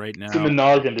notion right It's in the now.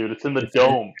 noggin, dude. It's in the It's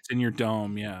dome. in your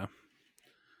dome, yeah.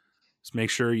 Just make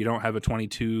sure you don't have a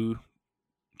 22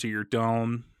 to your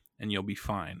dome, and you'll be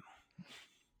fine.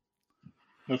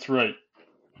 That's right.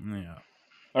 Yeah.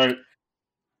 All right,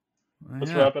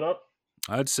 let's Yeah. wrap it up.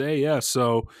 I'd say, yeah.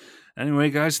 So, anyway,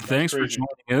 guys, That was thanks for crazy.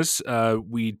 joining us.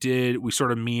 We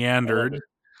sort of I loved meandered it.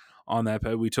 on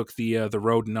that. We took the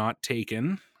road not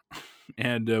taken,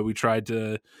 and we tried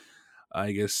to,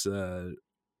 I guess,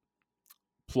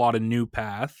 plot a new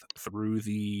path through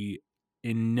the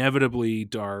inevitably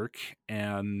dark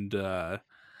and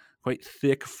quite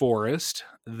thick forest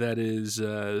that is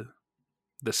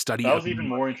the study That of was even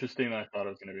more memory. interesting than I thought it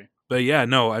was going to But yeah,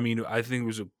 no, I mean, I think it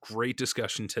was a great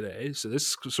discussion today. So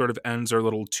this sort of ends our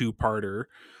little two-parter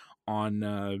on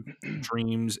be.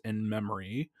 dreams and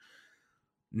memory.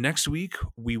 Next week,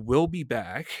 we will be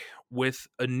back with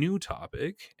a new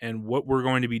topic, and what we're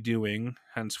going to be doing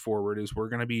henceforward is we're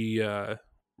going to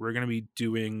be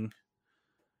doing,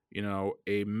 you know,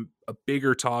 a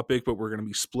bigger topic, but we're going to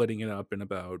be splitting it up in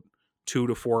about 2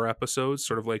 to 4 episodes,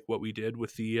 sort of like what we did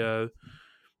with the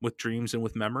with dreams and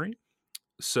with memory.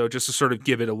 So just to sort of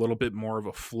give it a little bit more of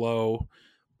a flow,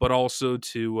 but also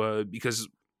to because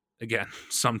again,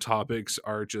 some topics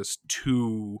are just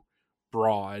too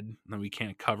broad and we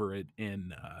can't cover it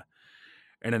in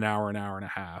an hour and a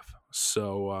half.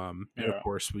 So and of Yeah,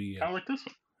 course we kind of like this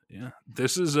one. yeah,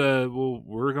 this is well,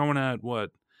 we're going at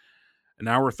what, an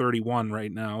hour 31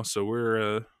 right now, so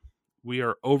we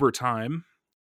are over time.